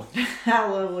 So I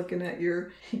love looking at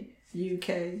your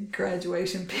UK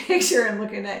graduation picture and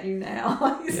looking at you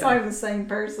now. It's not even the same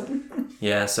person.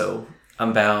 Yeah, so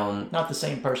I'm bound. Not the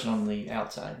same person on the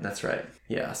outside. That's right.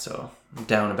 Yeah, so I'm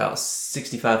down about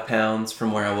 65 pounds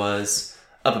from where I was,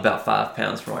 up about 5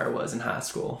 pounds from where I was in high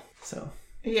school. So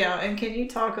yeah, and can you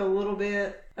talk a little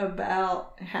bit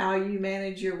about how you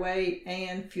manage your weight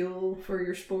and fuel for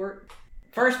your sport?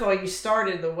 First of all, you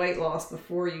started the weight loss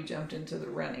before you jumped into the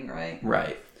running, right?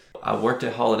 Right. I worked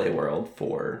at Holiday World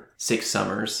for 6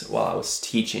 summers while I was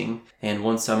teaching. And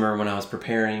one summer when I was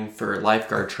preparing for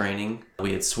lifeguard training,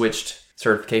 we had switched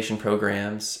certification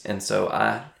programs. And so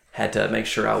I had to make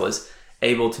sure I was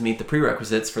able to meet the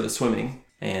prerequisites for the swimming.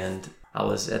 And I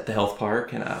was at the health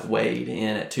park and I weighed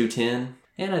in at 210.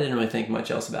 And I didn't really think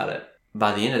much else about it.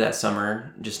 By the end of that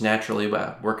summer, just naturally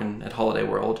by working at Holiday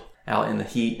World, out in the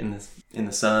heat, in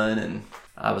the sun, and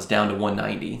I was down to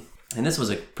 190. And this was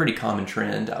a pretty common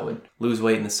trend. I would lose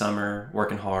weight in the summer,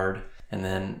 working hard, and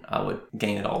then I would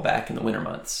gain it all back in the winter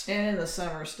months. And in the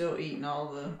summer, still eating all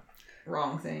the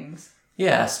wrong things.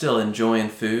 Yeah, still enjoying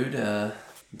food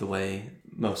the way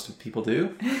most people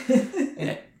do.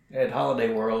 At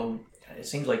Holiday World, it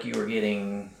seems like you were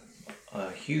getting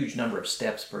a huge number of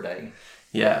steps per day.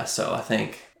 Yeah, so I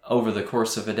think over the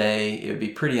course of a day, it would be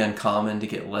pretty uncommon to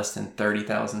get less than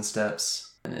 30,000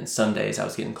 steps. And then some days I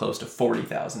was getting close to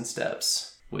 40,000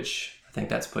 steps, which I think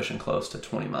that's pushing close to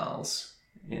 20 miles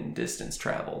in distance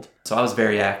traveled. So I was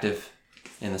very active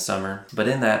in the summer. But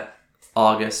in that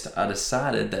August, I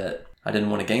decided that I didn't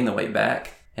want to gain the weight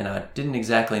back. And I didn't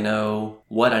exactly know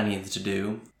what I needed to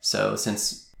do. So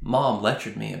since Mom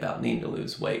lectured me about needing to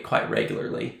lose weight quite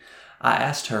regularly, I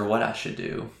asked her what I should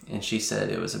do, and she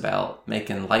said it was about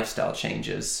making lifestyle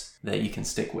changes that you can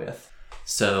stick with.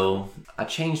 So I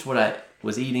changed what I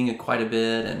was eating quite a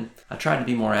bit, and I tried to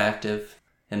be more active.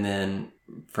 And then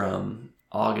from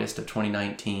August of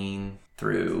 2019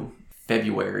 through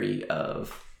February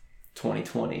of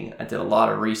 2020, I did a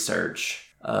lot of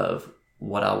research of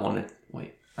what I wanted.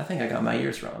 Wait, I think I got my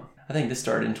years wrong. I think this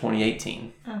started in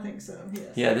 2018. I think so,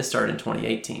 yes. Yeah, this started in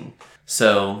 2018.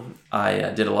 So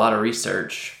I did a lot of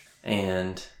research,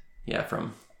 and yeah,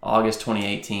 from August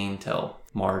 2018 till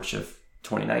March of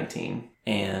 2019,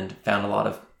 and found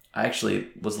I actually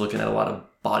was looking at a lot of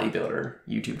bodybuilder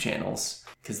YouTube channels,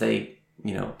 because they,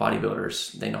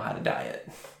 bodybuilders, they know how to diet,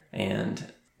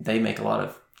 and they make a lot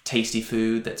of tasty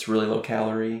food that's really low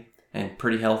calorie and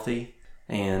pretty healthy.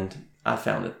 And I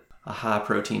found that a high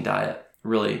protein diet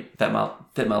really fit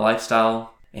my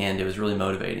lifestyle, and it was really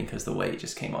motivating because the weight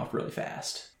just came off really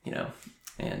fast,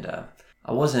 and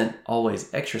I wasn't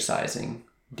always exercising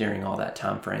during all that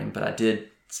time frame, but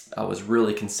I was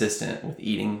really consistent with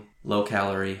eating low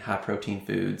calorie, high protein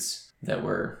foods that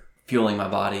were fueling my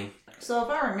body. So if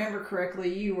I remember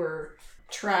correctly, you were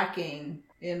tracking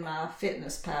in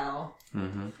MyFitnessPal.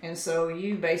 Mm-hmm. And so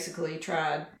you basically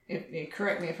tried,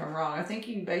 correct me if I'm wrong, I think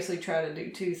you basically tried to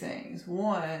do two things.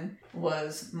 One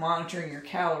was monitoring your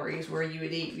calories, where you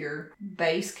would eat your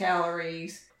base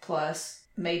calories plus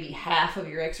maybe half of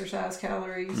your exercise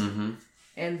calories. Mm-hmm.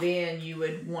 And then you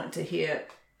would want to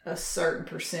hit a certain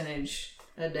percentage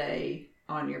a day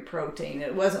on your protein.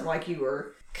 It wasn't like you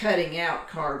were cutting out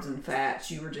carbs and fats.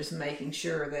 You were just making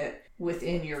sure that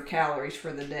within your calories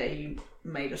for the day, you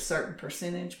made a certain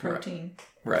percentage protein.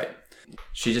 Right.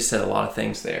 She just said a lot of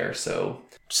things there. So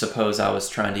suppose I was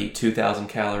trying to eat 2,000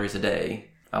 calories a day.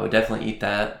 I would definitely eat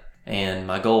that. And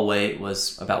my goal weight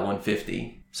was about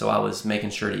 150. So I was making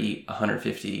sure to eat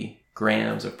 150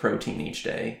 grams of protein each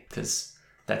day, because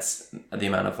that's the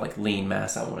amount of lean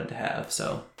mass I wanted to have.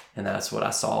 So, and that's what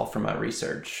I saw from my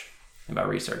research. And by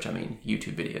research, I mean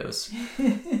YouTube videos.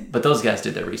 But those guys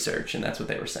did their research, and that's what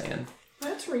they were saying.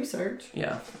 That's research.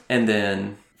 Yeah. And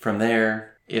then from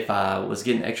there, if I was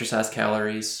getting exercise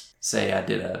calories, say I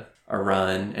did a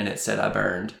run and it said I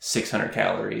burned 600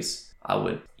 calories, I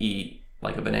would eat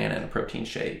a banana and a protein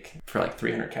shake for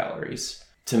 300 calories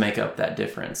to make up that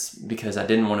difference, because I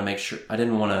didn't want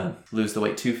to lose the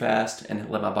weight too fast and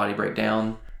let my body break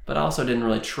down. But I also didn't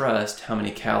really trust how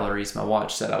many calories my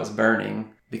watch said I was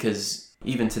burning, because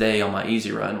even today on my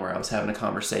easy run where I was having a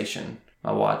conversation,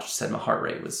 my watch said my heart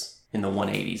rate was in the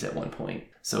 180s at one point.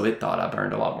 So it thought I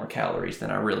burned a lot more calories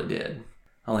than I really did.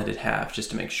 I only did half just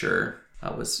to make sure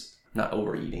I was not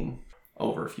overeating,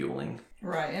 overfueling.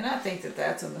 Right, and I think that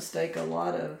that's a mistake a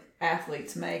lot of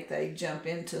athletes make. They jump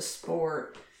into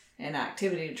sport and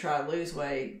activity to try to lose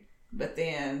weight, but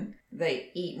then they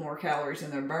eat more calories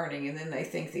than they're burning, and then they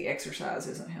think the exercise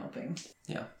isn't helping.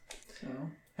 Yeah. So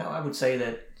Now, I would say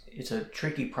that it's a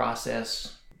tricky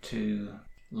process to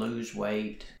lose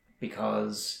weight,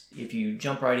 because if you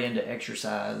jump right into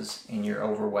exercise and you're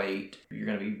overweight, you're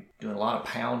going to be doing a lot of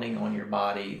pounding on your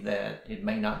body that it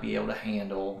may not be able to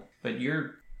handle. But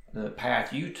the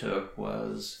path you took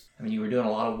was, you were doing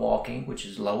a lot of walking, which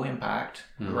is low impact,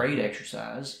 great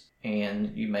exercise,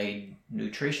 and you made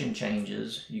nutrition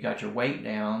changes. You got your weight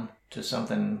down to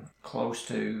something close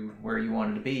to where you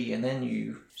wanted to be, and then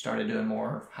you started doing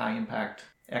more high impact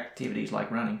activities like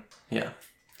running. Yeah.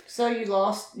 So you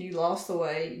lost the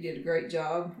weight. You did a great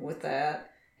job with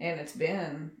that, and it's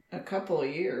been a couple of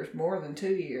years, more than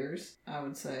 2 years, I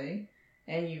would say,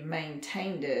 and you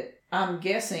maintained it. I'm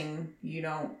guessing you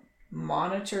don't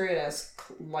monitor it as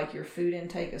your food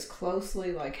intake as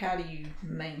closely. How do you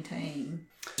maintain?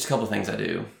 Just a couple of things I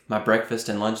do. My breakfast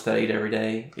and lunch that I eat every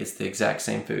day, it's the exact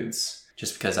same foods,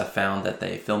 just because I found that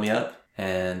they fill me up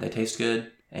and they taste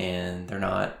good and they're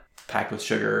not packed with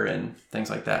sugar and things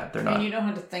like that. They're not. And you don't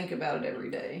have to think about it every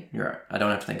day. You're right. I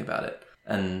don't have to think about it.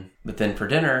 But then for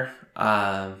dinner,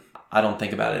 I don't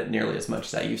think about it nearly as much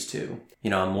as I used to.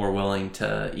 I'm more willing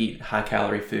to eat high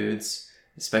calorie foods,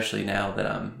 especially now that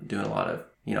I'm doing a lot of,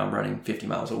 I'm running 50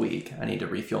 miles a week. I need to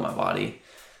refuel my body.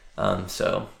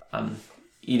 So I'm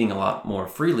eating a lot more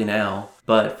freely now.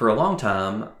 But for a long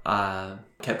time, I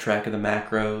kept track of the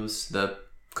macros, the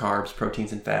carbs,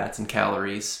 proteins, and fats, and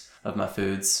calories of my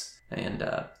foods, and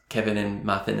kept it in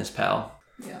MyFitnessPal.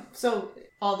 Yeah. So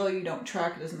although you don't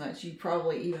track it as much, you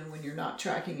probably, even when you're not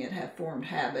tracking it, have formed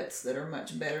habits that are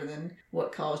much better than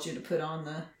what caused you to put on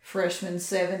the freshman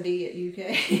 70 at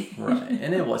UK. Right.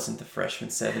 And it wasn't the freshman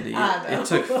 70. I know. It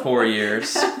took 4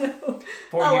 years. I know.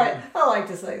 4 years. I like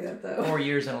to say that, though. 4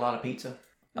 years and a lot of pizza.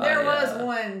 There was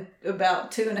one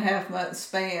about 2.5 months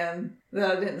span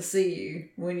that I didn't see you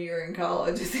when you were in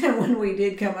college. And then when we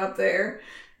did come up there,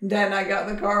 Dad and I got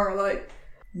in the car and we're like,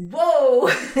 whoa!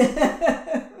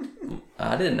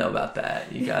 I didn't know about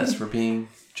that. You guys were being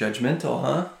Judgmental,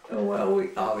 huh? Well, we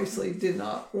obviously did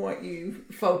not want you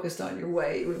focused on your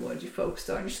weight. We wanted you focused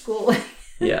on your schooling.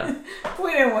 Yeah.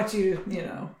 We didn't want you,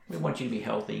 We want you to be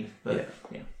healthy, but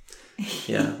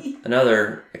Yeah.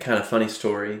 Another kind of funny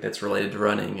story that's related to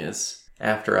running is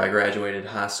after I graduated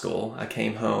high school, I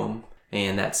came home,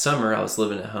 and that summer I was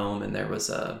living at home, and there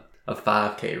was a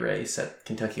 5K race at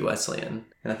Kentucky Wesleyan.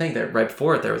 And I think that right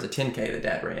before it, there was a 10K that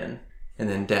Dad ran. And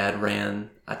then Dad ran,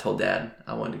 I told Dad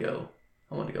I wanted to go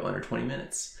under 20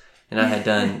 minutes. And I had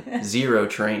done 0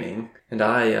 training. And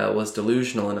I was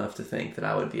delusional enough to think that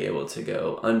I would be able to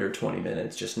go under 20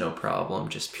 minutes, just no problem,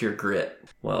 just pure grit.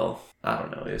 Well, I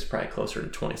don't know, it was probably closer to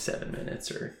 27 minutes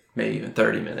or maybe even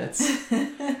 30 minutes.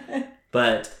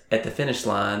 But at the finish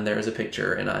line, there was a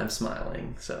picture and I'm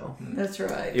smiling. So That's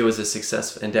right. it was a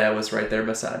success, and Dad was right there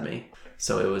beside me.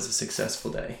 So it was a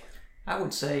successful day. I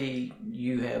would say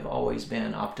you have always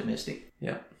been optimistic.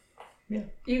 Yeah. Yeah.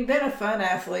 You've been a fun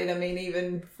athlete. I mean,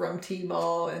 even from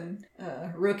T-ball and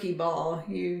rookie ball,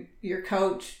 your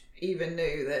coach even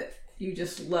knew that you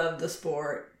just loved the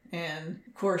sport. And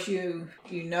of course, you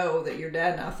know that your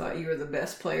dad and I thought you were the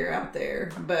best player out there,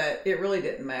 but it really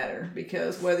didn't matter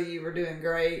because whether you were doing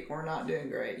great or not doing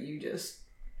great, you just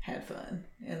had fun.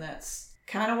 And that's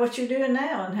kind of what you're doing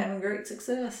now and having great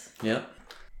success. Yep.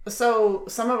 So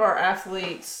some of our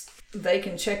athletes, they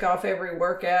can check off every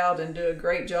workout and do a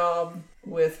great job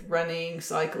with running,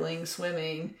 cycling,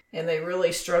 swimming, and they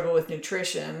really struggle with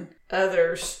nutrition.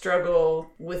 Others struggle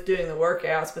with doing the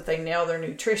workouts, but they nail their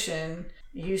nutrition.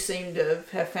 You seem to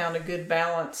have found a good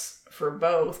balance for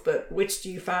both, but which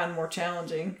do you find more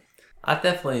challenging? I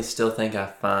definitely still think I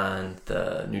find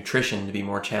the nutrition to be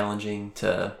more challenging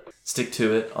to stick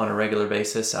to it on a regular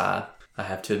basis. I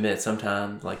have to admit,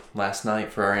 sometimes, like last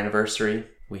night for our anniversary,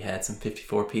 we had some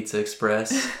 54 Pizza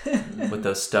Express with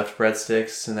those stuffed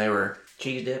breadsticks, and they were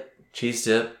Cheese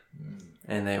dip,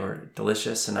 and they were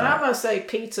delicious. And I must say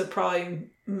pizza probably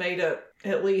made up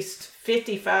at least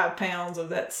 55 pounds of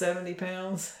that 70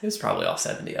 pounds. it was probably all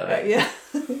 70 of it. Yeah.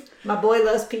 My boy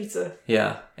loves pizza.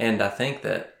 Yeah, and I think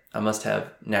that I must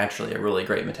have naturally a really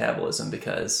great metabolism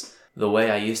because the way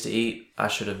I used to eat, I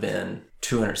should have been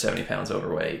 270 pounds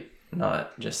overweight,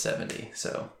 not just 70.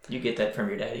 So You get that from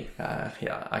your daddy.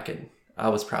 yeah, I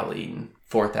was probably eating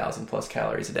 4,000 plus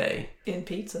calories a day In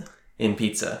pizza. in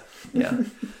pizza. Yeah.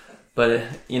 But,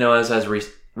 as I was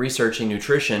researching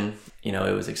nutrition,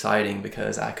 it was exciting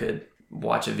because I could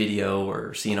watch a video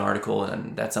or see an article,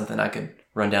 and that's something I could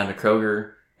run down to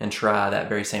Kroger and try that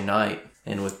very same night.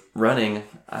 And with running,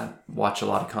 I watch a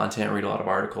lot of content, read a lot of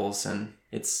articles, and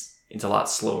it's a lot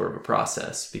slower of a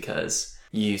process because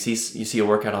you see a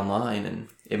workout online and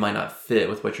it might not fit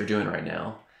with what you're doing right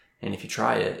now. And if you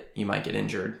try it, you might get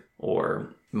injured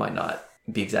or it might not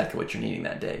be exactly what you're needing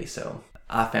that day. So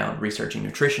I found researching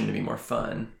nutrition to be more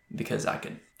fun because I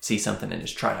could see something and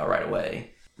just try it out right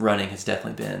away. Running has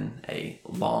definitely been a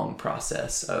long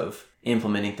process of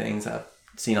implementing things I've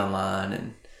seen online,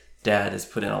 and Dad has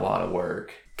put in a lot of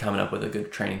work coming up with a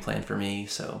good training plan for me.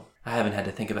 So I haven't had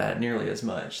to think about it nearly as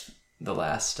much the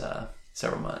last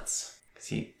several months because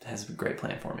he has a great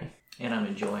plan for me. And I'm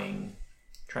enjoying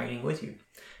training with you.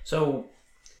 So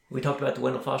we talked about the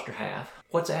Wendell Foster half.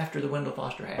 What's after the Wendell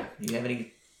Foster half? Do you have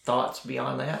any thoughts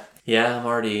beyond that? Yeah, I'm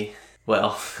already,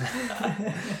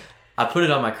 I put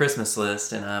it on my Christmas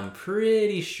list and I'm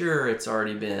pretty sure it's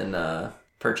already been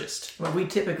purchased. Well, we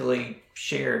typically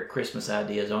share Christmas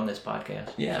ideas on this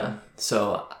podcast. Yeah.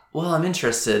 So, I'm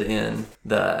interested in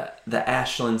the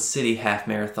Ashland City Half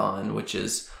Marathon, which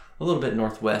is a little bit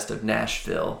northwest of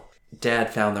Nashville.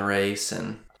 Dad found the race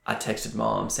and I texted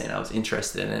Mom saying I was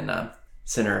interested in it, and I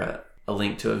sent her a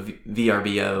link to a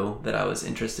VRBO that I was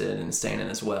interested in staying in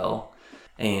as well.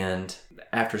 And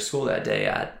after school that day,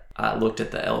 I looked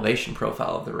at the elevation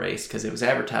profile of the race because it was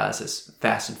advertised as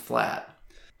fast and flat,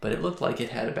 but it looked like it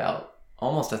had about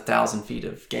almost 1,000 feet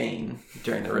of gain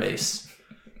during the race.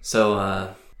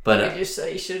 So, You just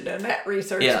say you should have done that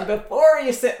research Yeah. before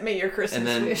you sent me your Christmas and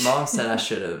then wish. Mom said I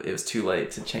should have. It was too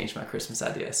late to change my Christmas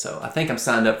idea. So I think I'm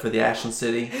signed up for the Ashland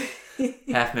City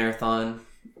Half Marathon.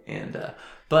 And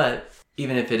but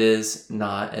even if it is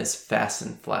not as fast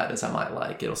and flat as I might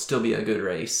like, it'll still be a good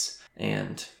race.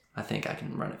 And I think I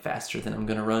can run it faster than I'm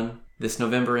going to run this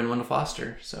November in Wendell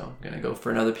Foster. So I'm going to go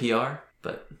for another PR,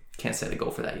 but can't set a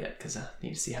goal for that yet because I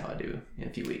need to see how I do in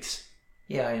a few weeks.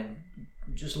 Yeah, and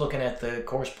just looking at the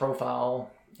course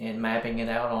profile and mapping it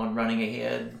out on Running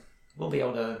Ahead, we'll be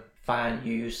able to find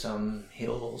you some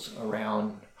hills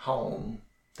around home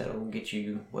that'll get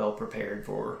you well prepared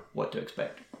for what to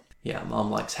expect. Yeah, Mom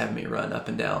likes having me run up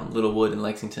and down Littlewood and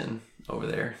Lexington over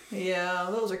there. Yeah,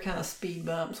 those are kind of speed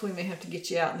bumps. We may have to get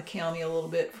you out in the county a little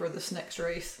bit for this next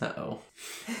race. Uh-oh.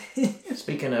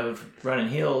 Speaking of running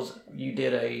hills, you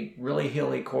did a really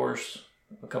hilly course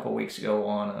a couple weeks ago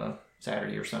on a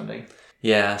Saturday or Sunday.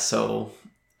 Yeah, so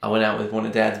I went out with one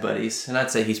of Dad's buddies, and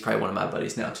I'd say he's probably one of my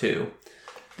buddies now too.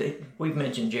 We've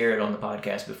mentioned Jared on the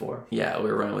podcast before. Yeah,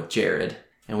 we were running with Jared,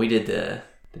 and we did the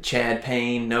Chad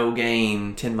Payne no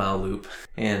gain 10-mile loop,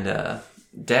 and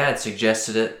Dad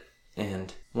suggested it.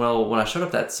 And well, when I showed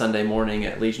up that Sunday morning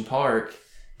at Legion Park,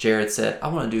 Jared said, I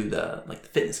want to do the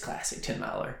fitness classic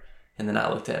 10-miler. And then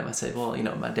I looked at him, I said, well,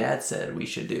 my dad said we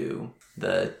should do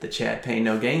the Chad Payne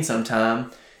no gain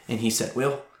sometime. And he said,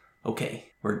 well, okay,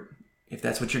 if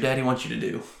that's what your daddy wants you to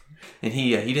do. And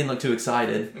he didn't look too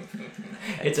excited.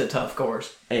 It's a tough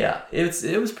course. Yeah,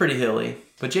 it was pretty hilly.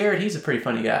 But Jared, he's a pretty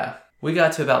funny guy. We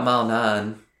got to about mile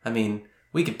 9. I mean,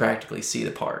 we could practically see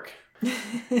the park.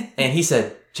 And he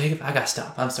said, Jacob, I gotta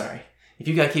stop. I'm sorry. If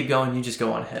you gotta keep going, you just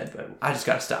go on ahead. But I just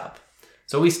gotta stop.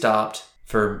 So we stopped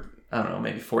for, I don't know,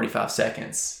 maybe 45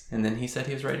 seconds. And then he said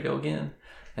he was ready to go again.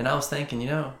 And I was thinking,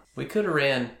 we could have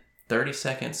ran 30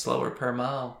 seconds slower per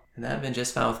mile. And that'd been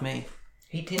just fine with me.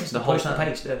 He tends to push the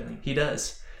pace, doesn't he? He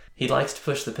does. He likes to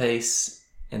push the pace.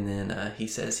 And then he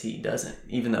says he doesn't.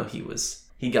 Even though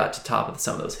he got to top of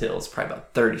some of those hills probably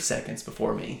about 30 seconds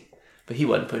before me. But he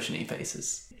wasn't pushing any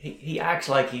paces. He acts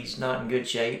like he's not in good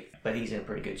shape, but he's in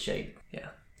pretty good shape. Yeah.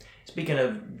 Speaking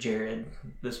of Jared,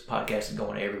 this podcast is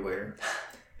going everywhere.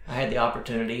 I had the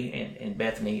opportunity, and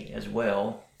Bethany as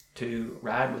well, to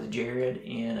ride with Jared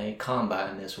in a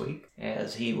combine this week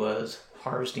as he was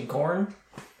harvesting corn.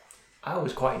 I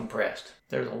was quite impressed.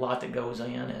 There's a lot that goes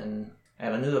in, and I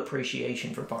have a new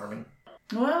appreciation for farming.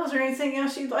 Well, is there anything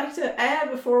else you'd like to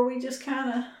add before we just kind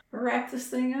of wrap this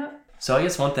thing up? So I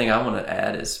guess one thing I want to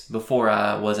add is before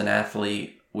I was an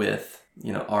athlete with,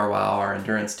 RYR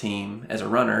endurance team as a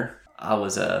runner, I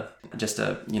was just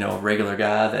a regular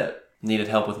guy that needed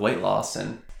help with weight loss.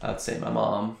 And I'd say my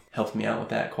mom helped me out with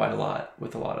that quite a lot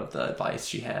with a lot of the advice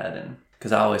she had. And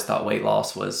because I always thought weight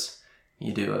loss was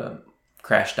you do a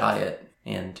crash diet.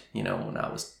 And, when I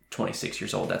was 26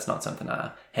 years old, that's not something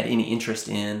I had any interest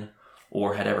in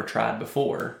or had ever tried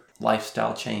before.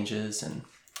 Lifestyle changes, and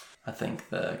I think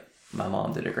my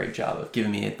mom did a great job of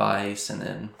giving me advice, and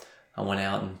then I went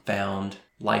out and found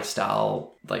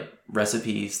lifestyle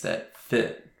recipes that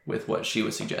fit with what she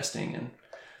was suggesting, and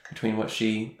between what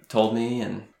she told me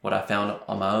and what I found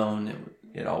on my own,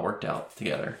 it all worked out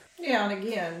together. Yeah, and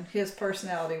again, his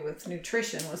personality with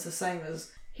nutrition was the same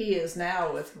as he is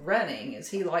now with running, is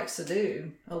he likes to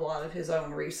do a lot of his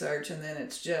own research, and then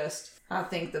it's just, I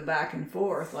think, the back and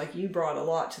forth. Like, you brought a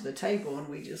lot to the table, and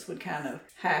we just would kind of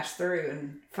hash through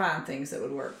and find things that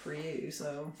would work for you.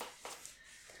 So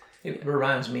it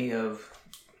reminds me of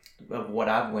what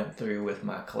I've went through with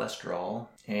my cholesterol,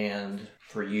 and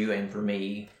for you and for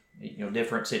me,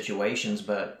 different situations,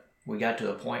 but we got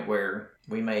to a point where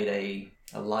we made a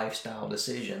lifestyle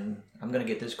decision. I'm going to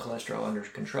get this cholesterol under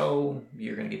control.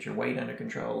 You're going to get your weight under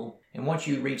control. And once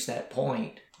you reach that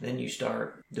point, then you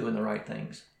start doing the right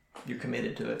things. You're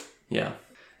committed to it. Yeah.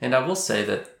 And I will say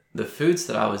that the foods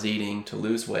that I was eating to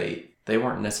lose weight, they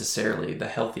weren't necessarily the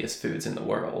healthiest foods in the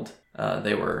world.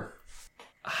 They were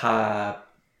high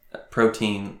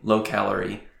protein, low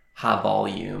calorie, high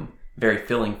volume, very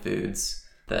filling foods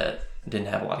that didn't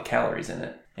have a lot of calories in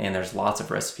it. And there's lots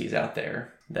of recipes out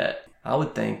there that I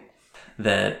would think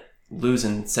that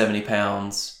losing 70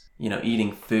 pounds,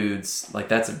 eating foods,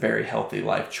 that's a very healthy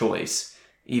life choice.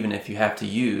 Even if you have to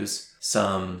use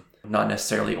some not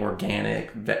necessarily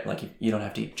organic, you don't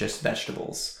have to eat just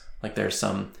vegetables. There's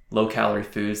some low calorie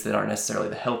foods that aren't necessarily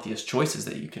the healthiest choices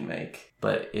that you can make,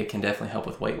 but it can definitely help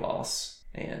with weight loss,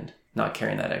 and not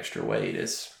carrying that extra weight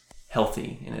is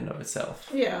healthy in and of itself.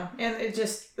 Yeah, and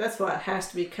that's why it has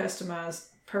to be customized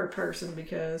per person,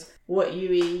 because what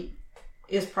you eat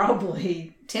is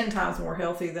probably 10 times more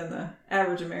healthy than the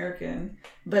average American,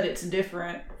 but it's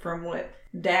different from what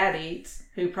Dad eats,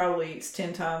 who probably eats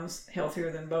 10 times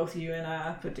healthier than both you and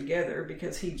I put together,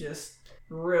 because he just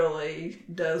really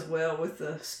does well with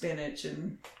the spinach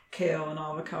and kale and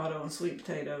avocado and sweet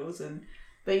potatoes.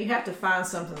 But you have to find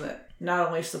something that not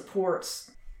only supports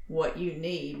what you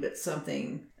need, but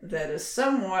something that is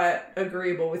somewhat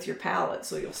agreeable with your palate,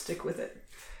 so you'll stick with it.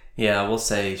 Yeah, I will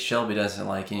say Shelby doesn't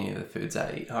like any of the foods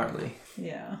I eat, hardly.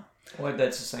 Yeah. Well,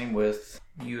 that's the same with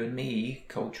you and me,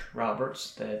 Coach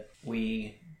Roberts, that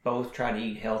we both try to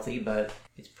eat healthy, but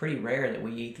it's pretty rare that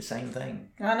we eat the same thing.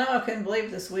 I know, I couldn't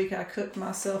believe this week I cooked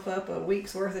myself up a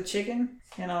week's worth of chicken,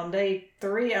 and on day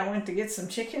 3 I went to get some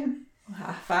chicken,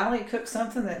 I finally cooked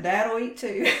something that Dad will eat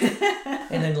too.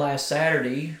 And then last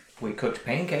Saturday, we cooked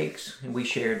pancakes, and we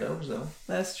shared those, though.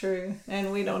 That's true.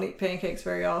 And we don't eat pancakes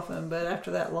very often, but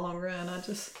after that long run, I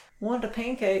just wanted a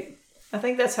pancake. I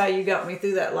think that's how you got me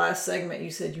through that last segment.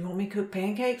 You said, you want me to cook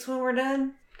pancakes when we're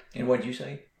done? And what'd you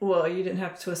say? Well, you didn't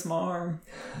have to twist my arm.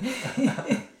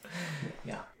 Yeah.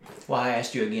 Well, I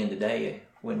asked you again today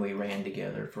when we ran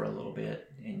together for a little bit,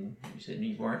 and you said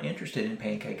you weren't interested in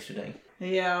pancakes today.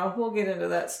 Yeah, we'll get into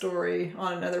that story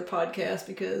on another podcast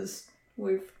because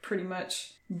we've pretty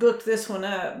much booked this one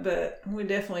up, but we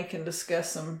definitely can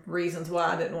discuss some reasons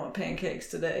why I didn't want pancakes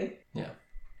today. Yeah.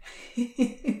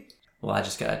 Well, I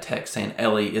just got a text saying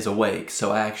Ellie is awake,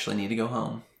 so I actually need to go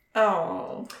home.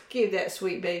 Oh, give that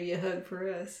sweet baby a hug for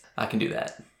us. I can do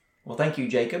that. Well, thank you,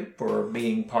 Jacob, for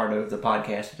being part of the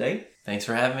podcast today. Thanks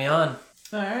for having me on.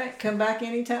 All right, come back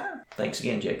anytime. Thanks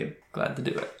again, Jacob. Glad to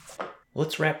do it.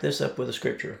 Let's wrap this up with a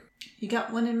scripture. You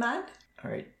got one in mind?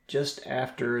 All right, just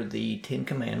after the 10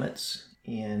 Commandments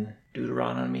in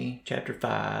Deuteronomy chapter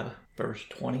 5, verse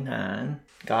 29,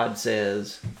 God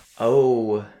says,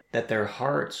 "Oh, that their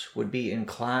hearts would be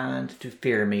inclined to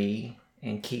fear me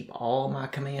and keep all my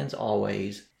commands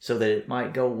always, so that it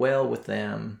might go well with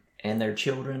them and their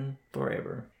children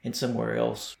forever." And somewhere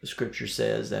else, the scripture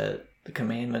says that the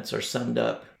commandments are summed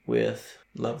up with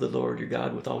love the Lord your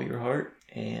God with all your heart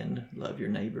and love your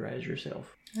neighbor as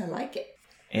yourself. I like it.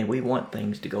 And we want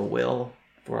things to go well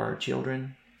for our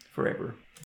children forever.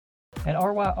 At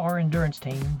RYR Endurance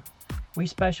Team, we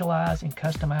specialize in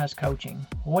customized coaching.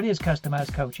 What is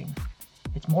customized coaching?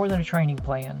 It's more than a training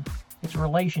plan. It's a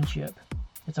relationship.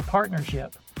 It's a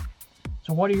partnership.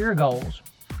 So what are your goals?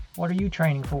 What are you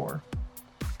training for?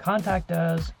 Contact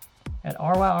us at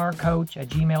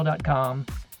ryrcoach@gmail.com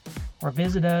or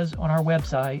visit us on our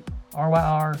website,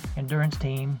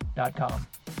 ryrenduranceteam.com.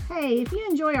 Hey, if you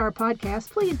enjoy our podcast,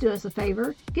 please do us a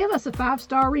favor. Give us a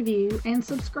 5-star review and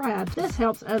subscribe. This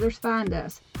helps others find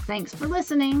us. Thanks for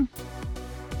listening.